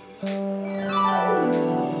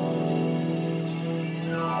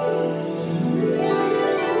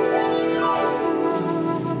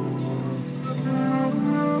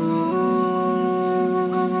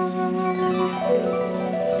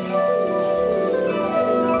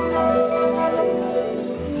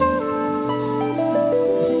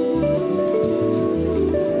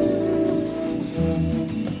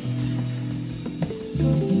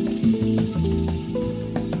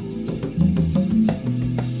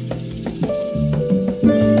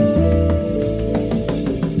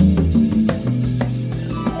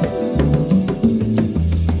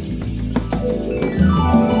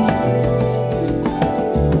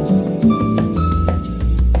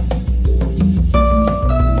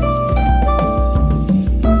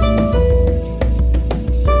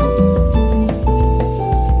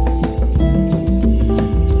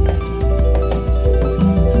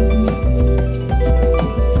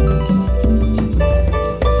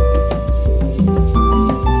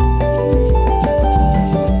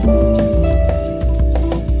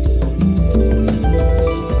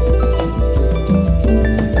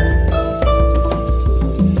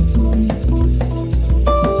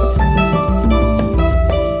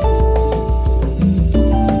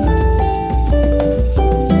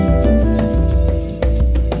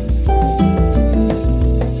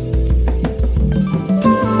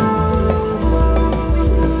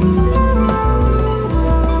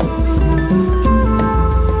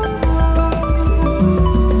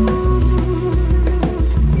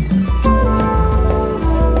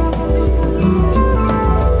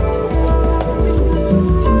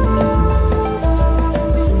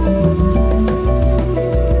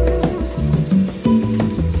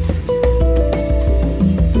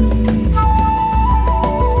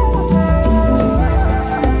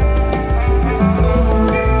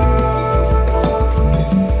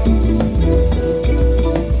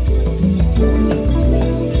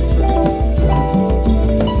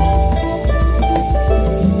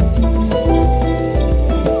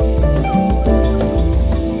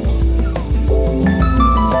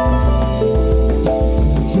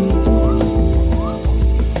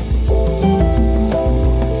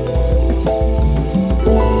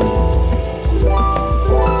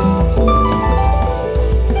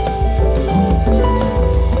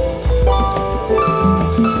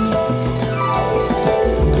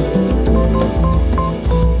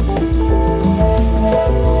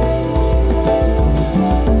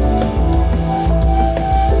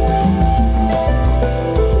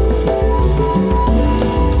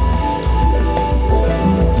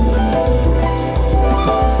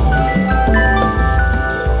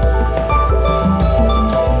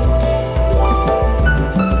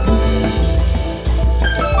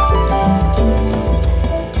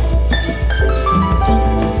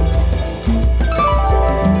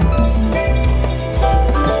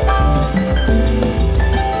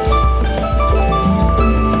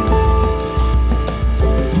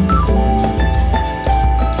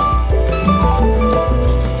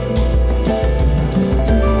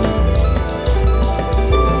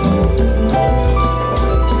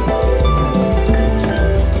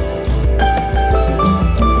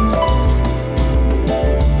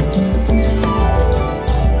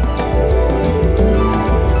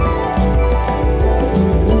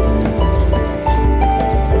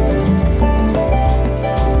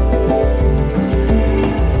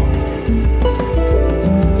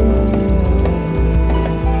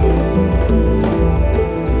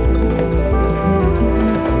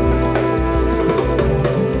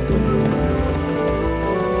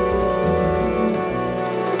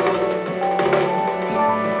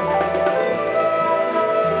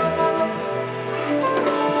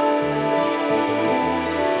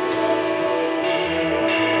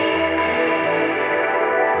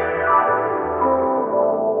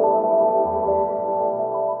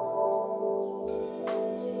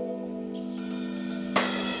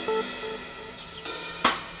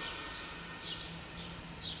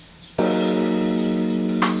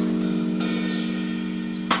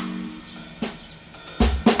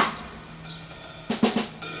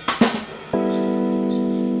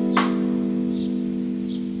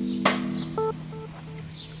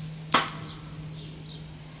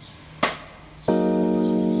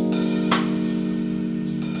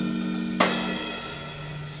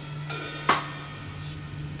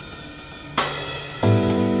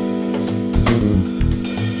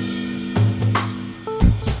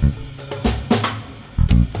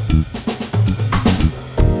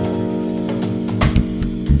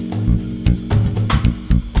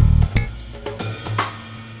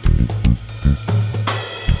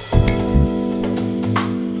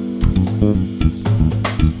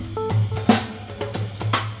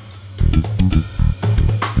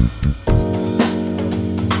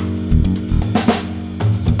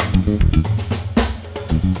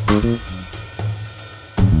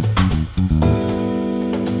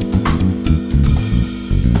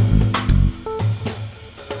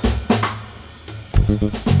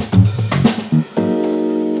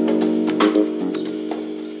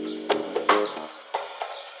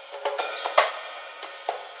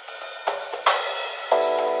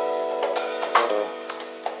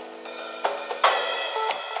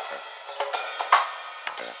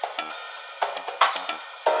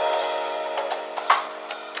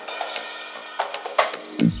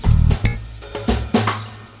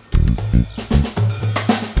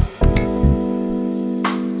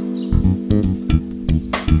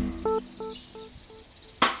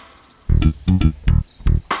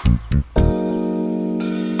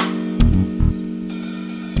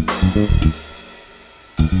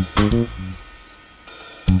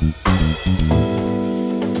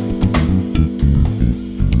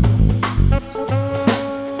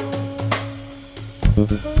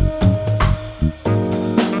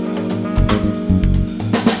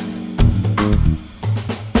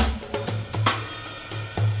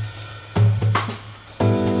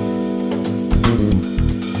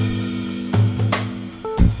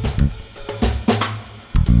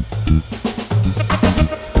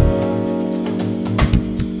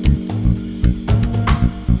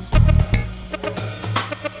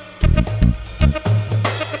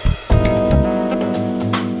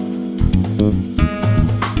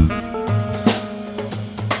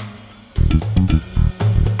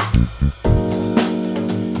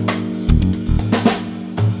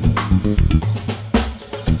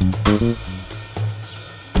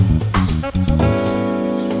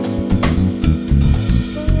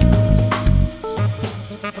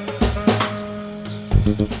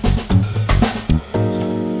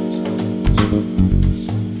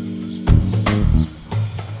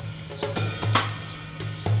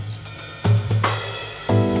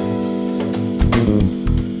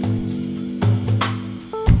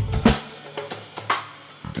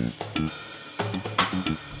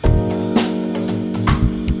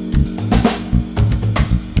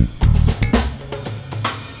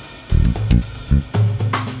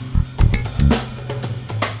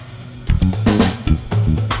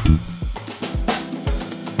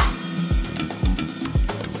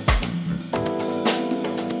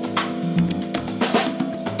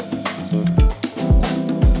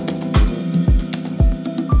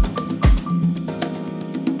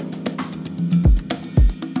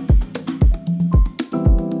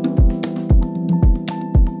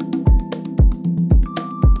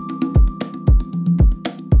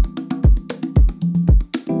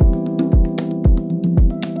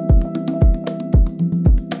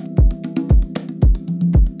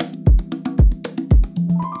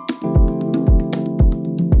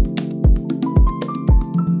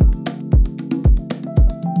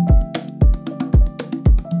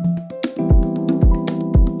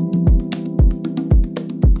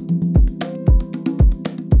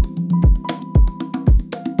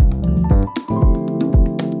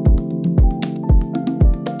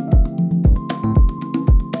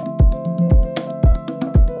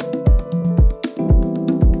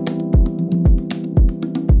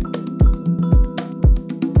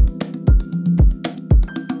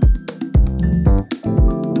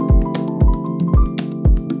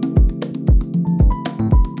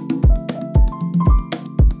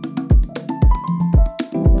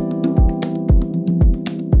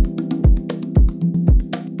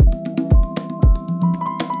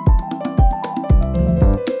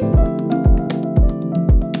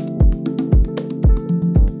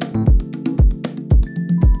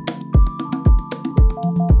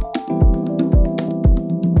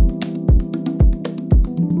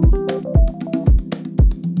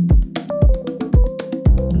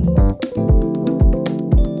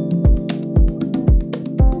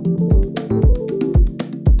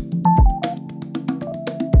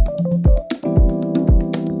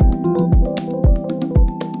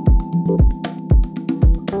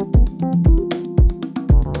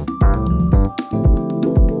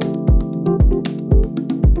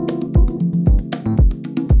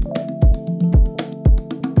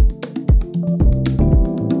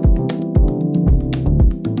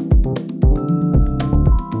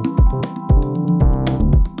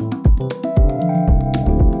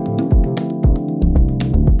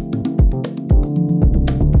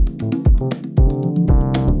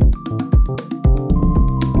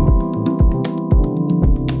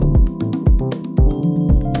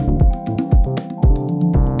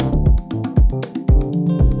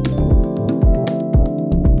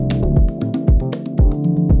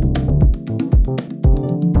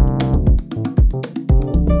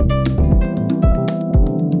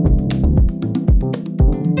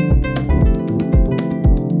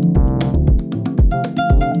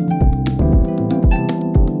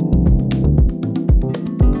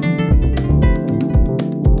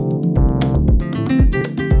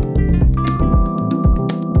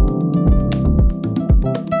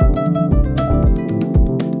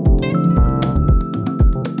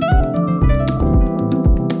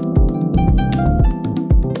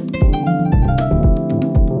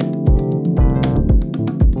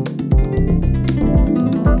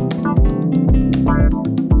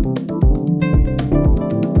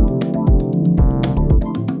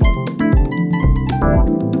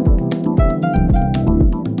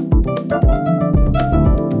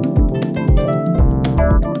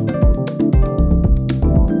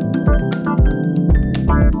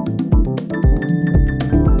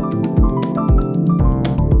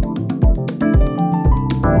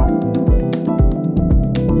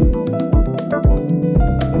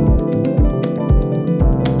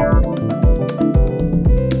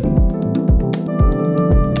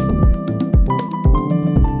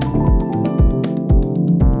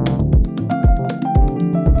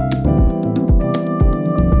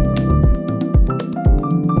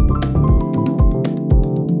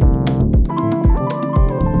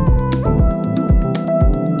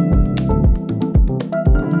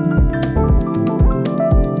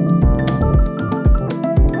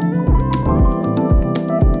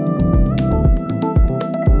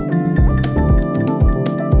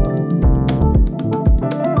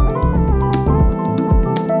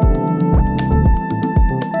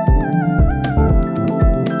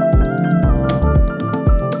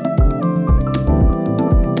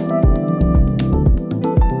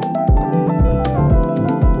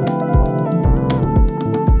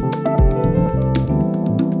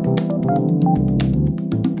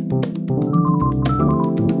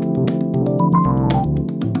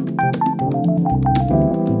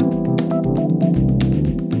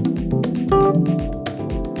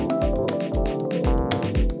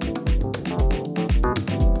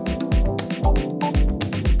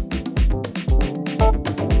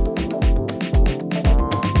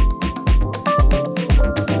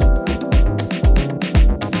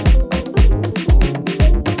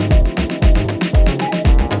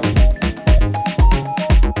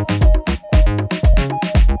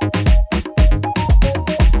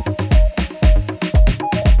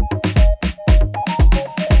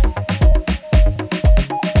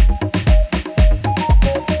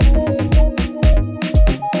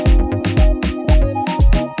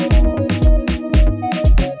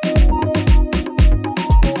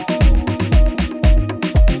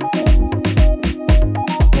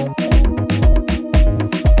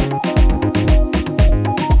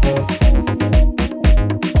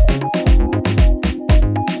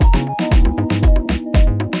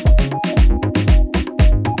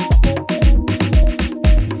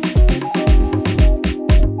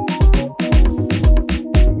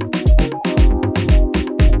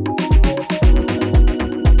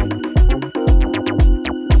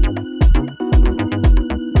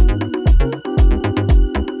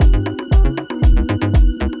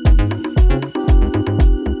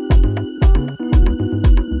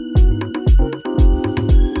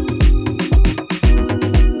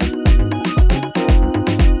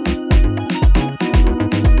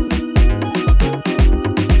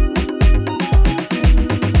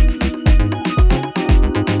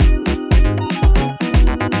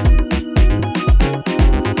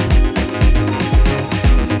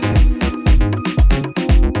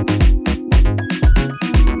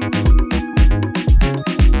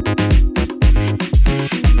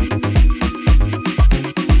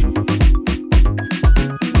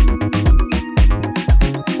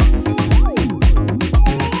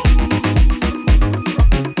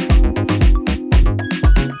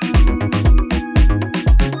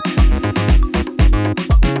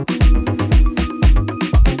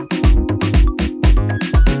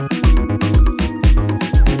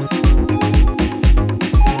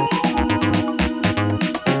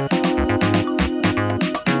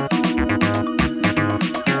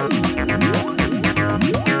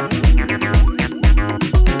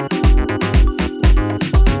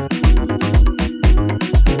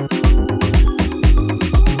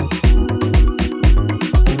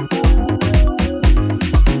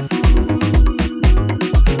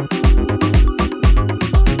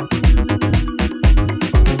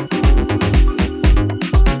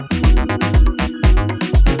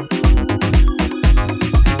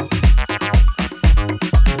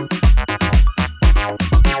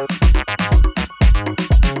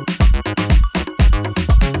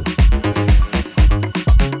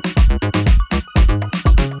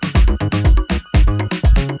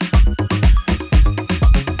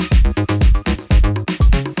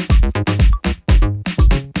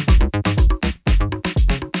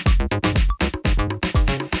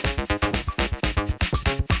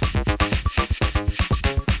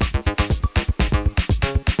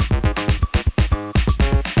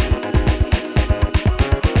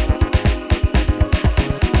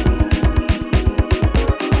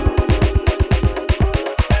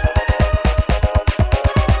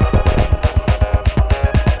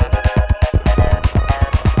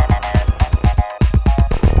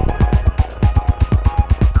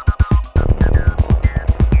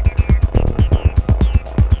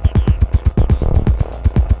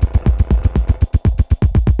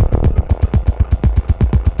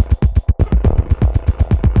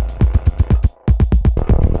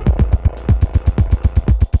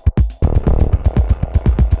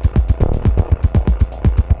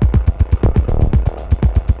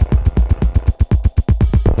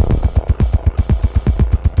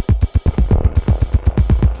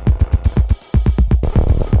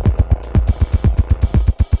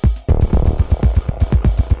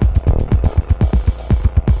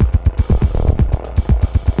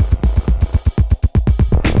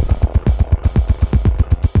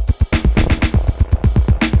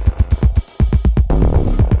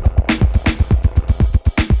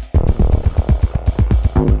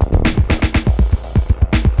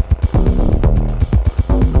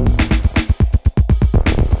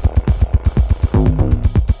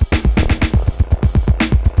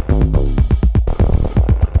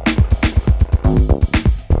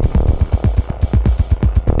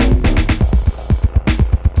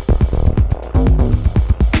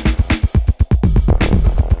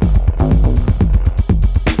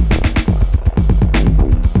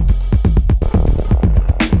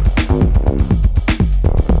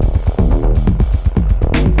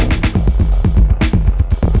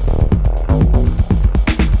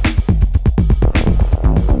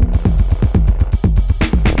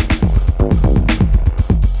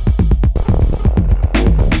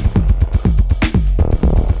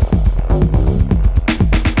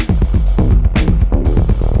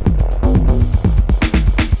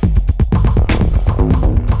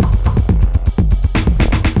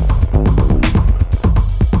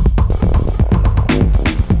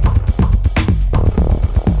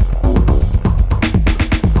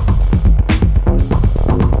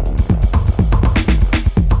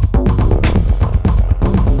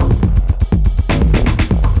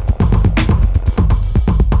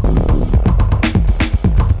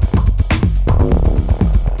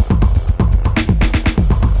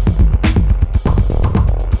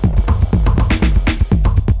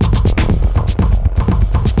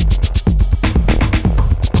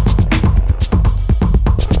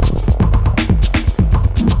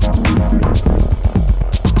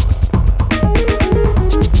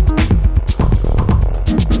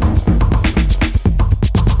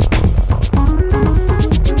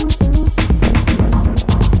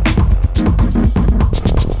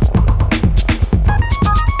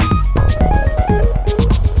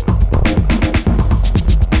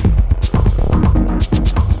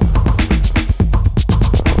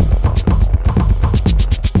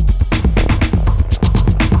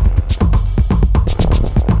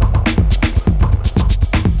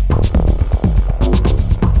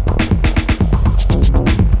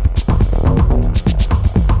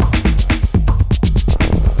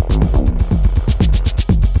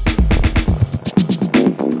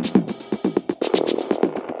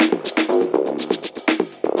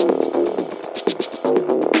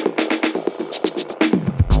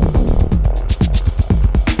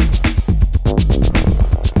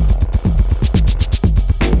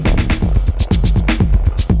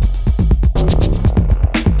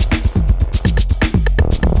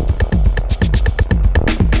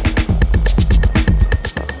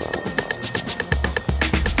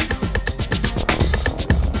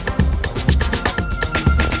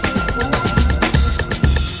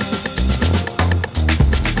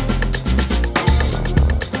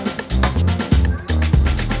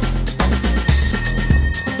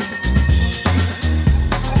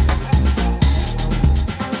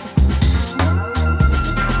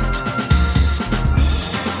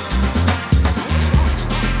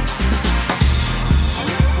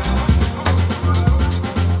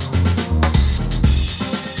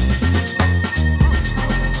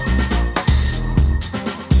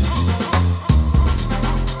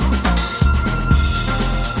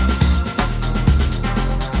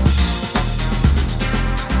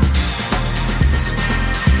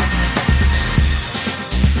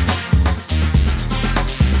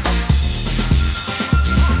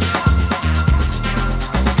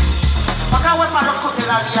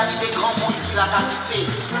 la réalité des grands mondes qui l'a quitté,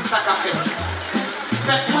 ça qu'a fait.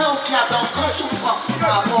 Faites-moi aussi à dans grande souffrance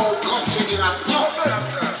par rapport aux grandes générations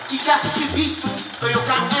qui a subi, que vous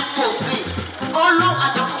avez imposé. En long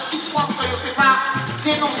à dans souffrance que vous ne pouvez pas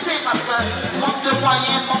dénoncer parce que manque de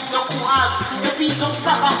moyens, manque de courage. Et puis ils ont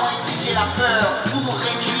savamment étudié la peur pour nous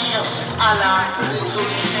réduire à la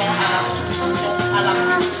résolution, à la soumission, à la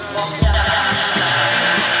punissement.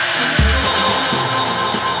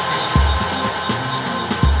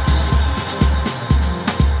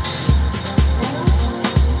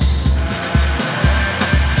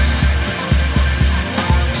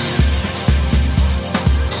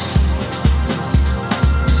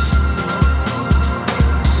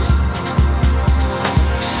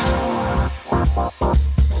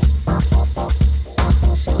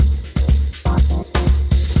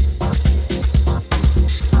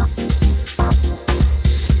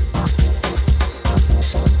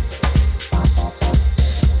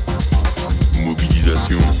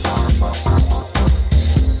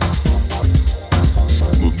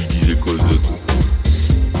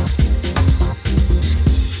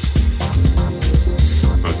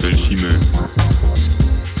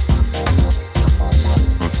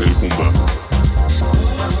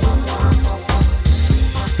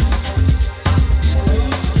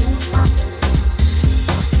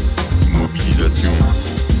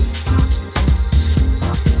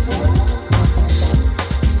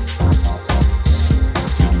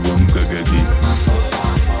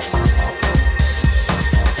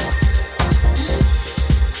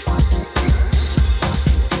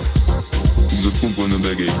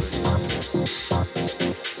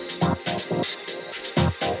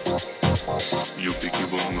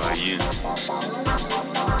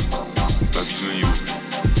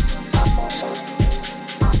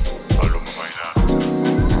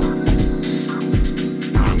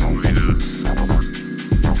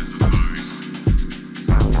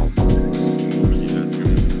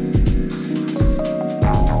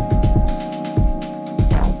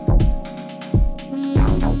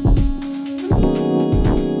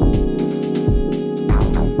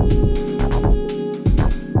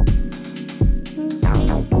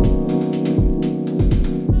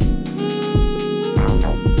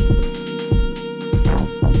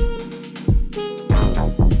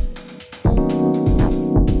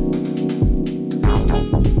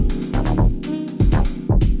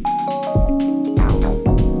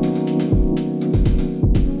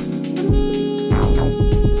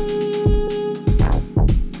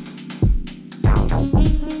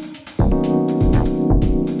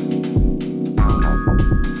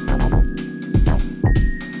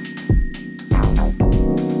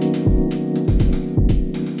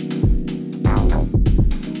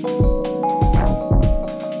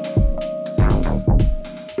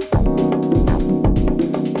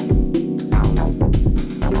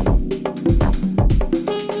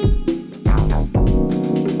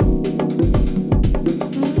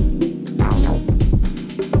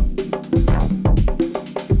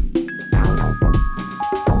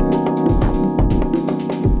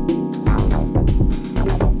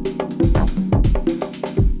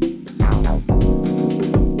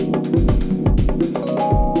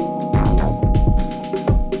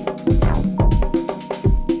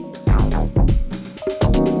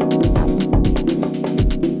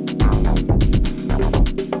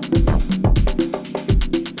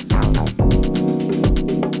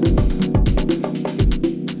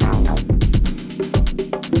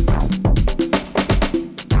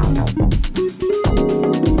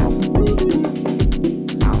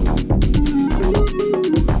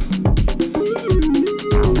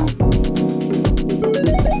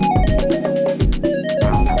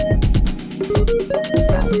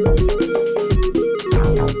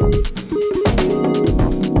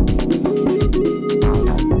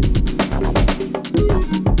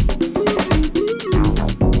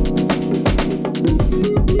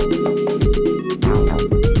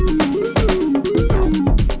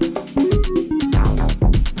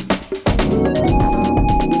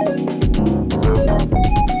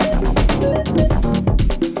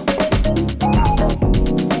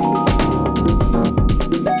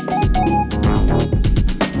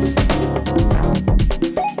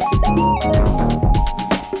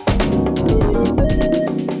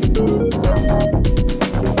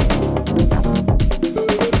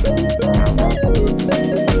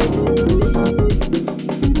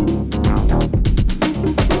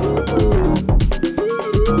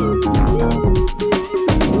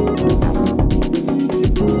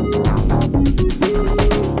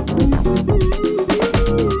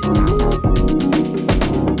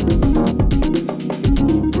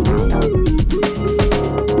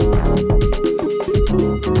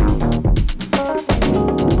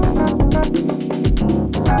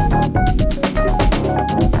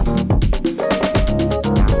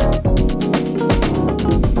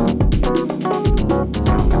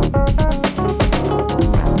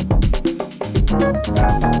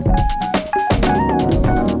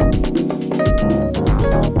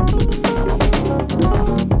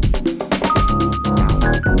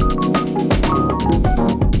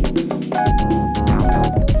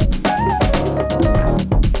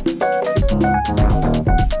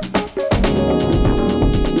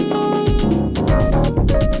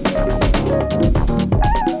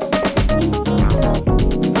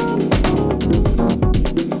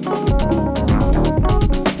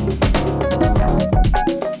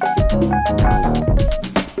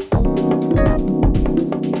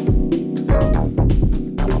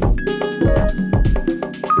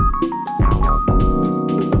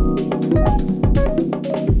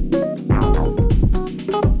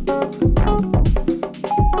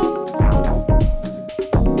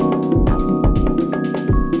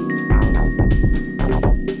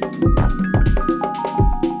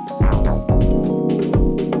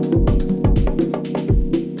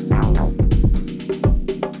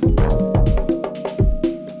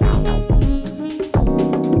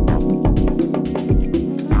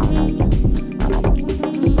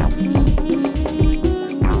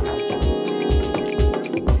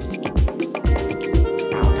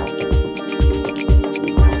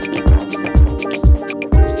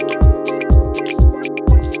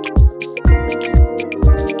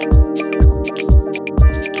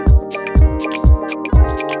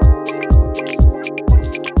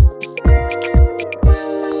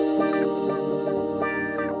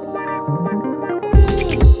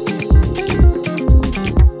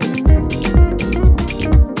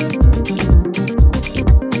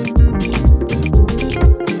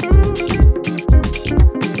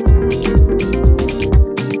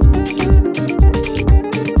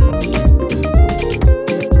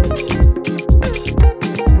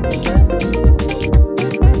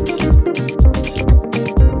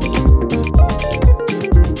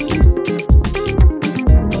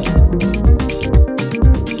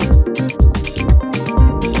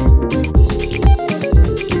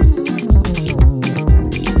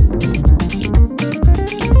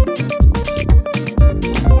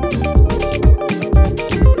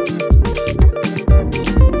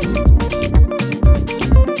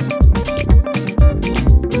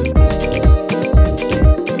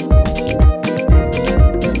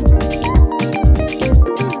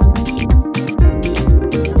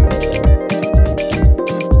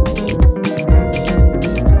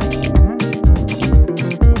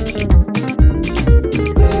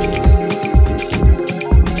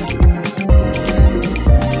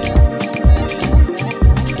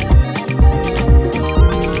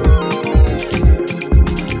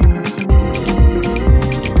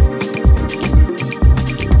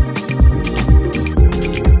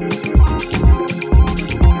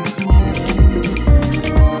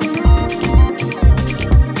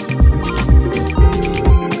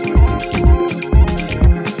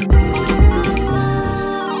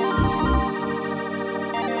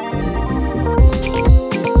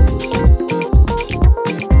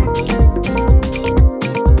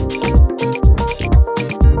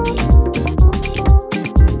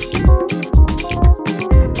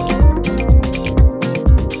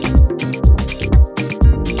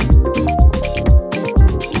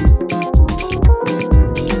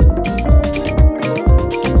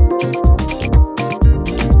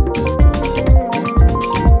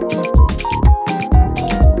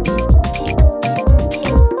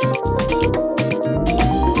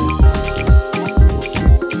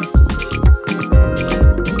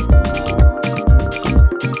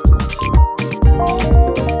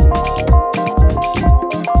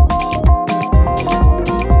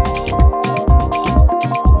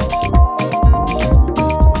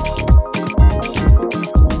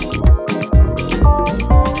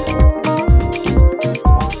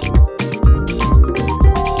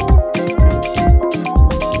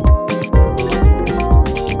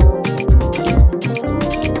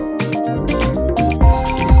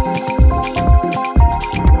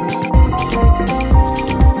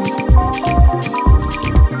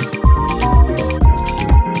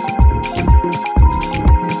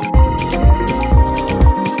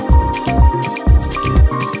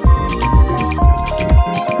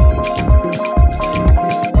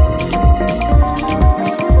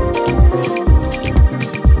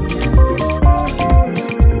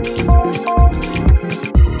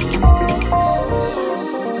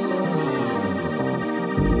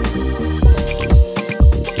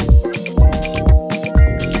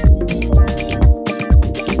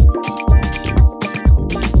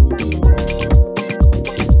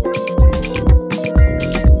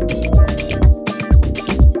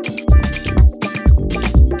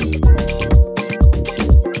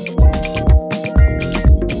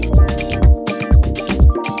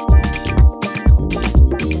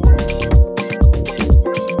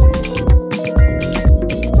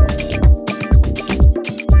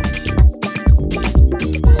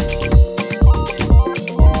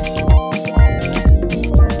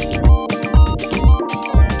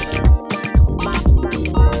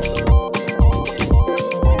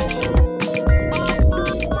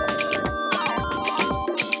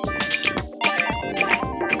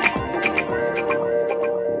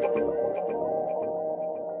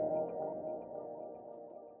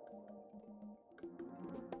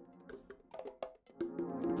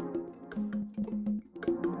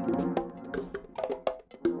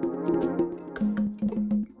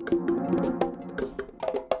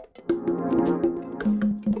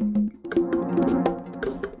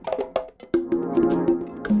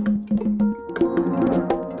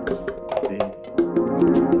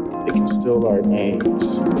 still our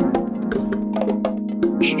names,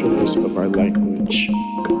 strip us of our language,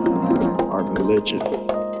 our religion,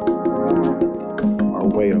 our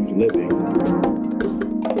way of living,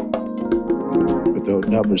 but they'll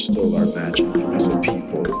never steal our magic as a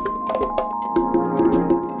people.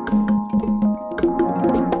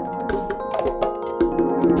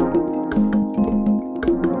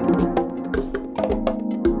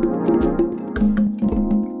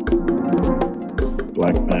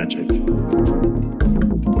 Black magic.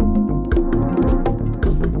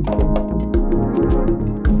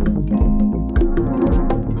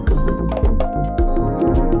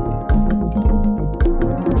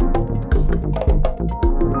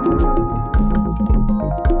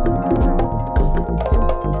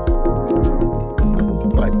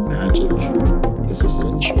 Black magic is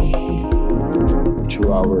essential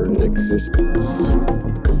to our existence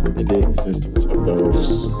and the existence of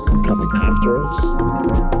those coming after us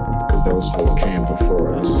and those who came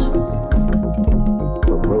before us.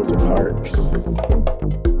 From Rosa Parks,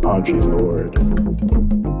 Audre Lorde,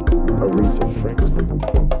 Aretha Franklin,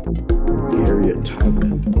 Harriet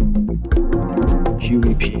Tubman,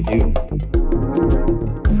 Huey P. Newton,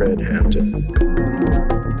 Fred Hampton.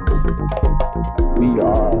 We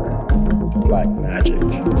are black magic.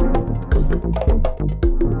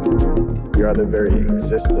 We are the very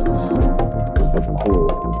existence of cool,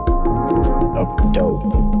 of dope,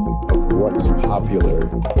 of what's popular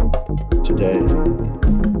today.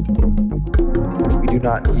 We do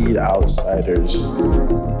not need outsiders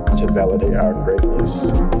to validate our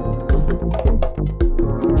greatness.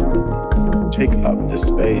 Take up the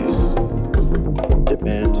space,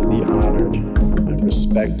 demand to be honored and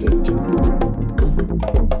respected.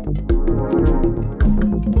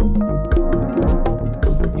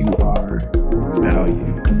 You are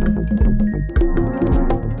valued.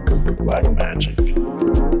 Black magic.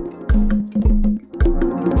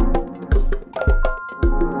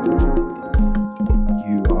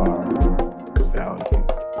 You are valued.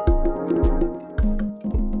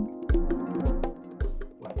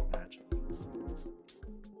 Black magic.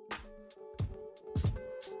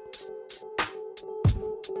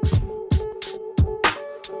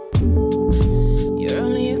 You're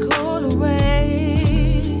only a call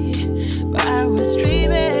away, but I was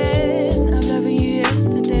dreaming of loving you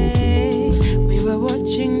yesterday. We were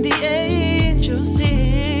watching the angels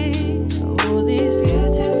sing all these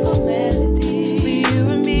beautiful melodies. For you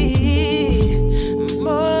and me,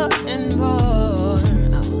 more and more,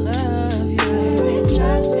 I will love you. It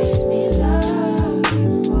just makes me love you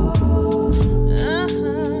more.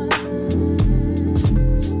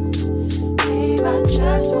 Babe, I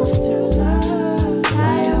just want to love,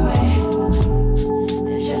 fly away,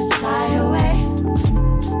 then just fly away.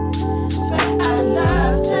 Swear I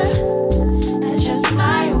love to, and just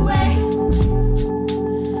fly away,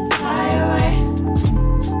 fly away.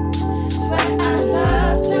 Swear I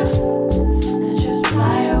love to, and just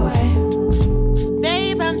fly away.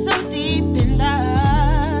 Babe, I'm so deep in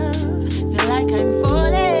love, feel like I'm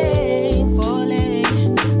falling, falling,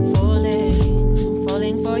 falling,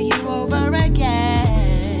 falling for you over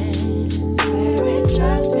again. Swear it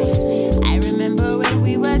just makes me. I remember when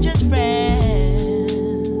we were just friends,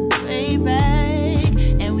 way back,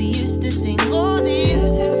 and we used to sing all these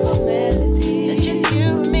beautiful melodies. Just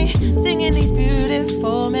you and me singing these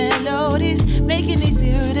beautiful melodies, making these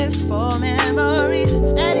beautiful memories.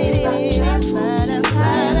 Let it just fly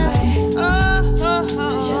away. Oh, oh,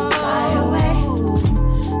 oh. Just fly away.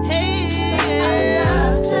 Hey, I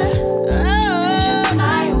love to. Oh, just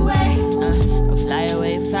fly away. Fly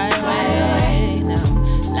away, fly away. Now,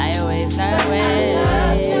 fly away, fly away.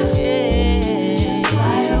 Just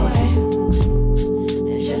fly away.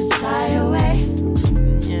 Then just fly away.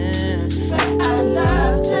 Yeah. Swear I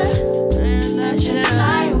love to. Just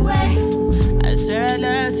fly away. I swear I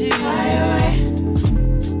love to. Fly away.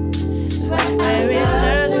 Swear I it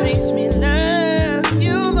just makes me love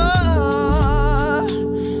you more.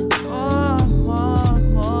 More, more,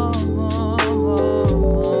 more, more, more,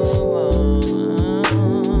 more.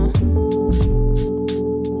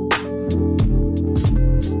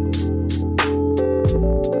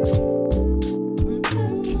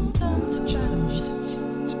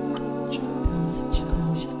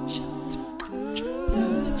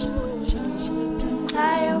 Just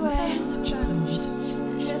fly away.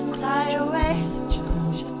 Just fly away.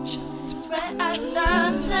 Swear I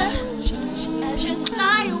love to. I just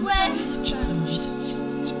fly away.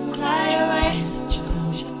 Fly away.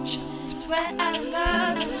 Swear I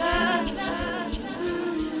love, love, love.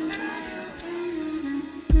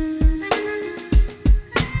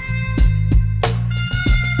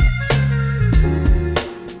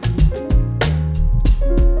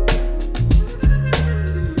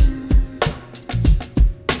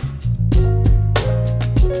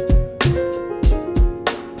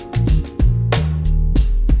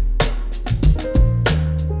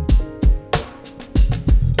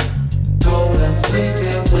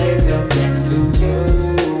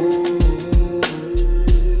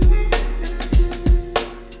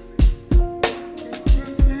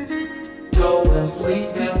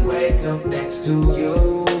 wake up next to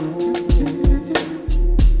you.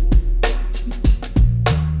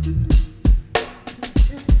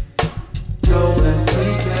 Go to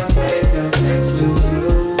sleep and wake up next to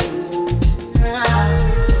you. Yeah.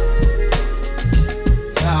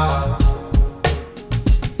 Yeah.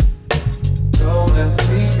 Go to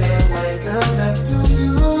sleep and wake up next to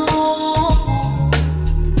you.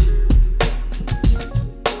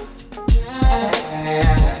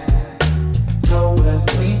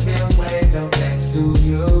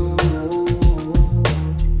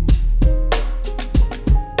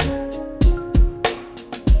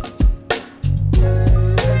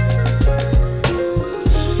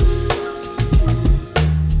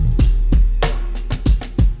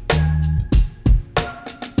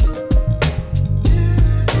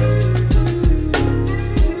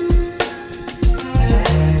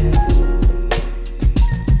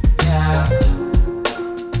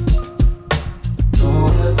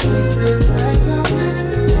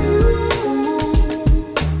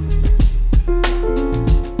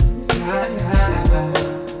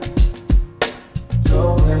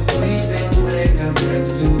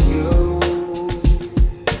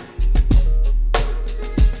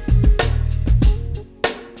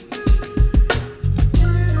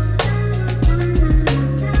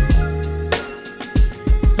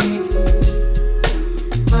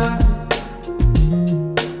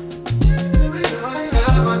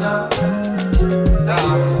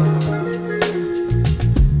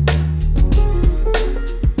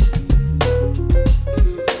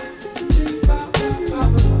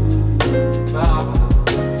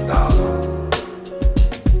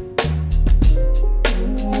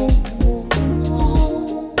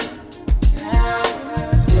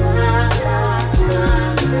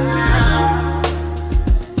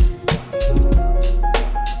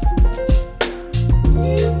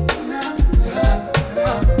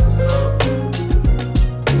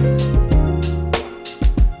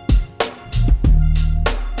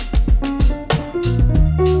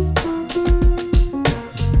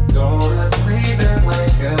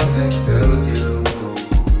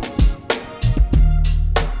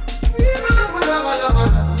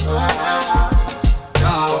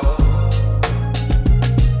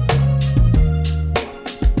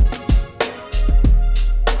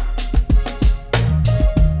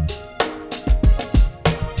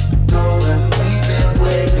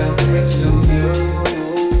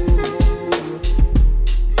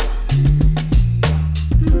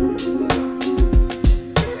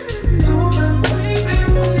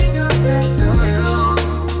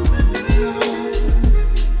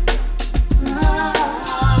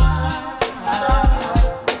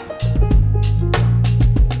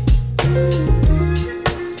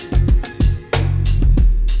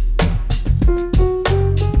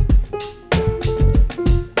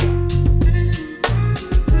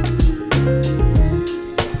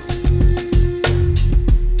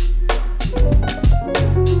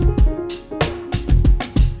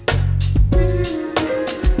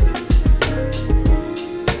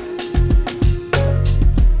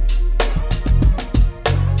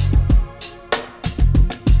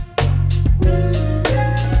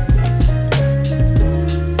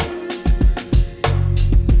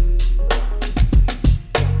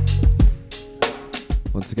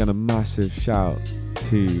 Massive shout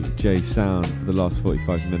to J Sound for the last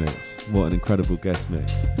 45 minutes. What an incredible guest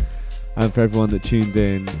mix. And for everyone that tuned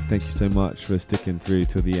in, thank you so much for sticking through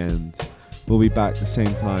till the end. We'll be back the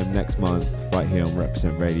same time next month right here on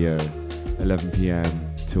Represent Radio, 11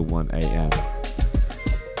 p.m. till 1 a.m.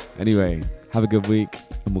 Anyway, have a good week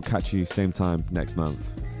and we'll catch you same time next month.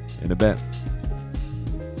 In a bit.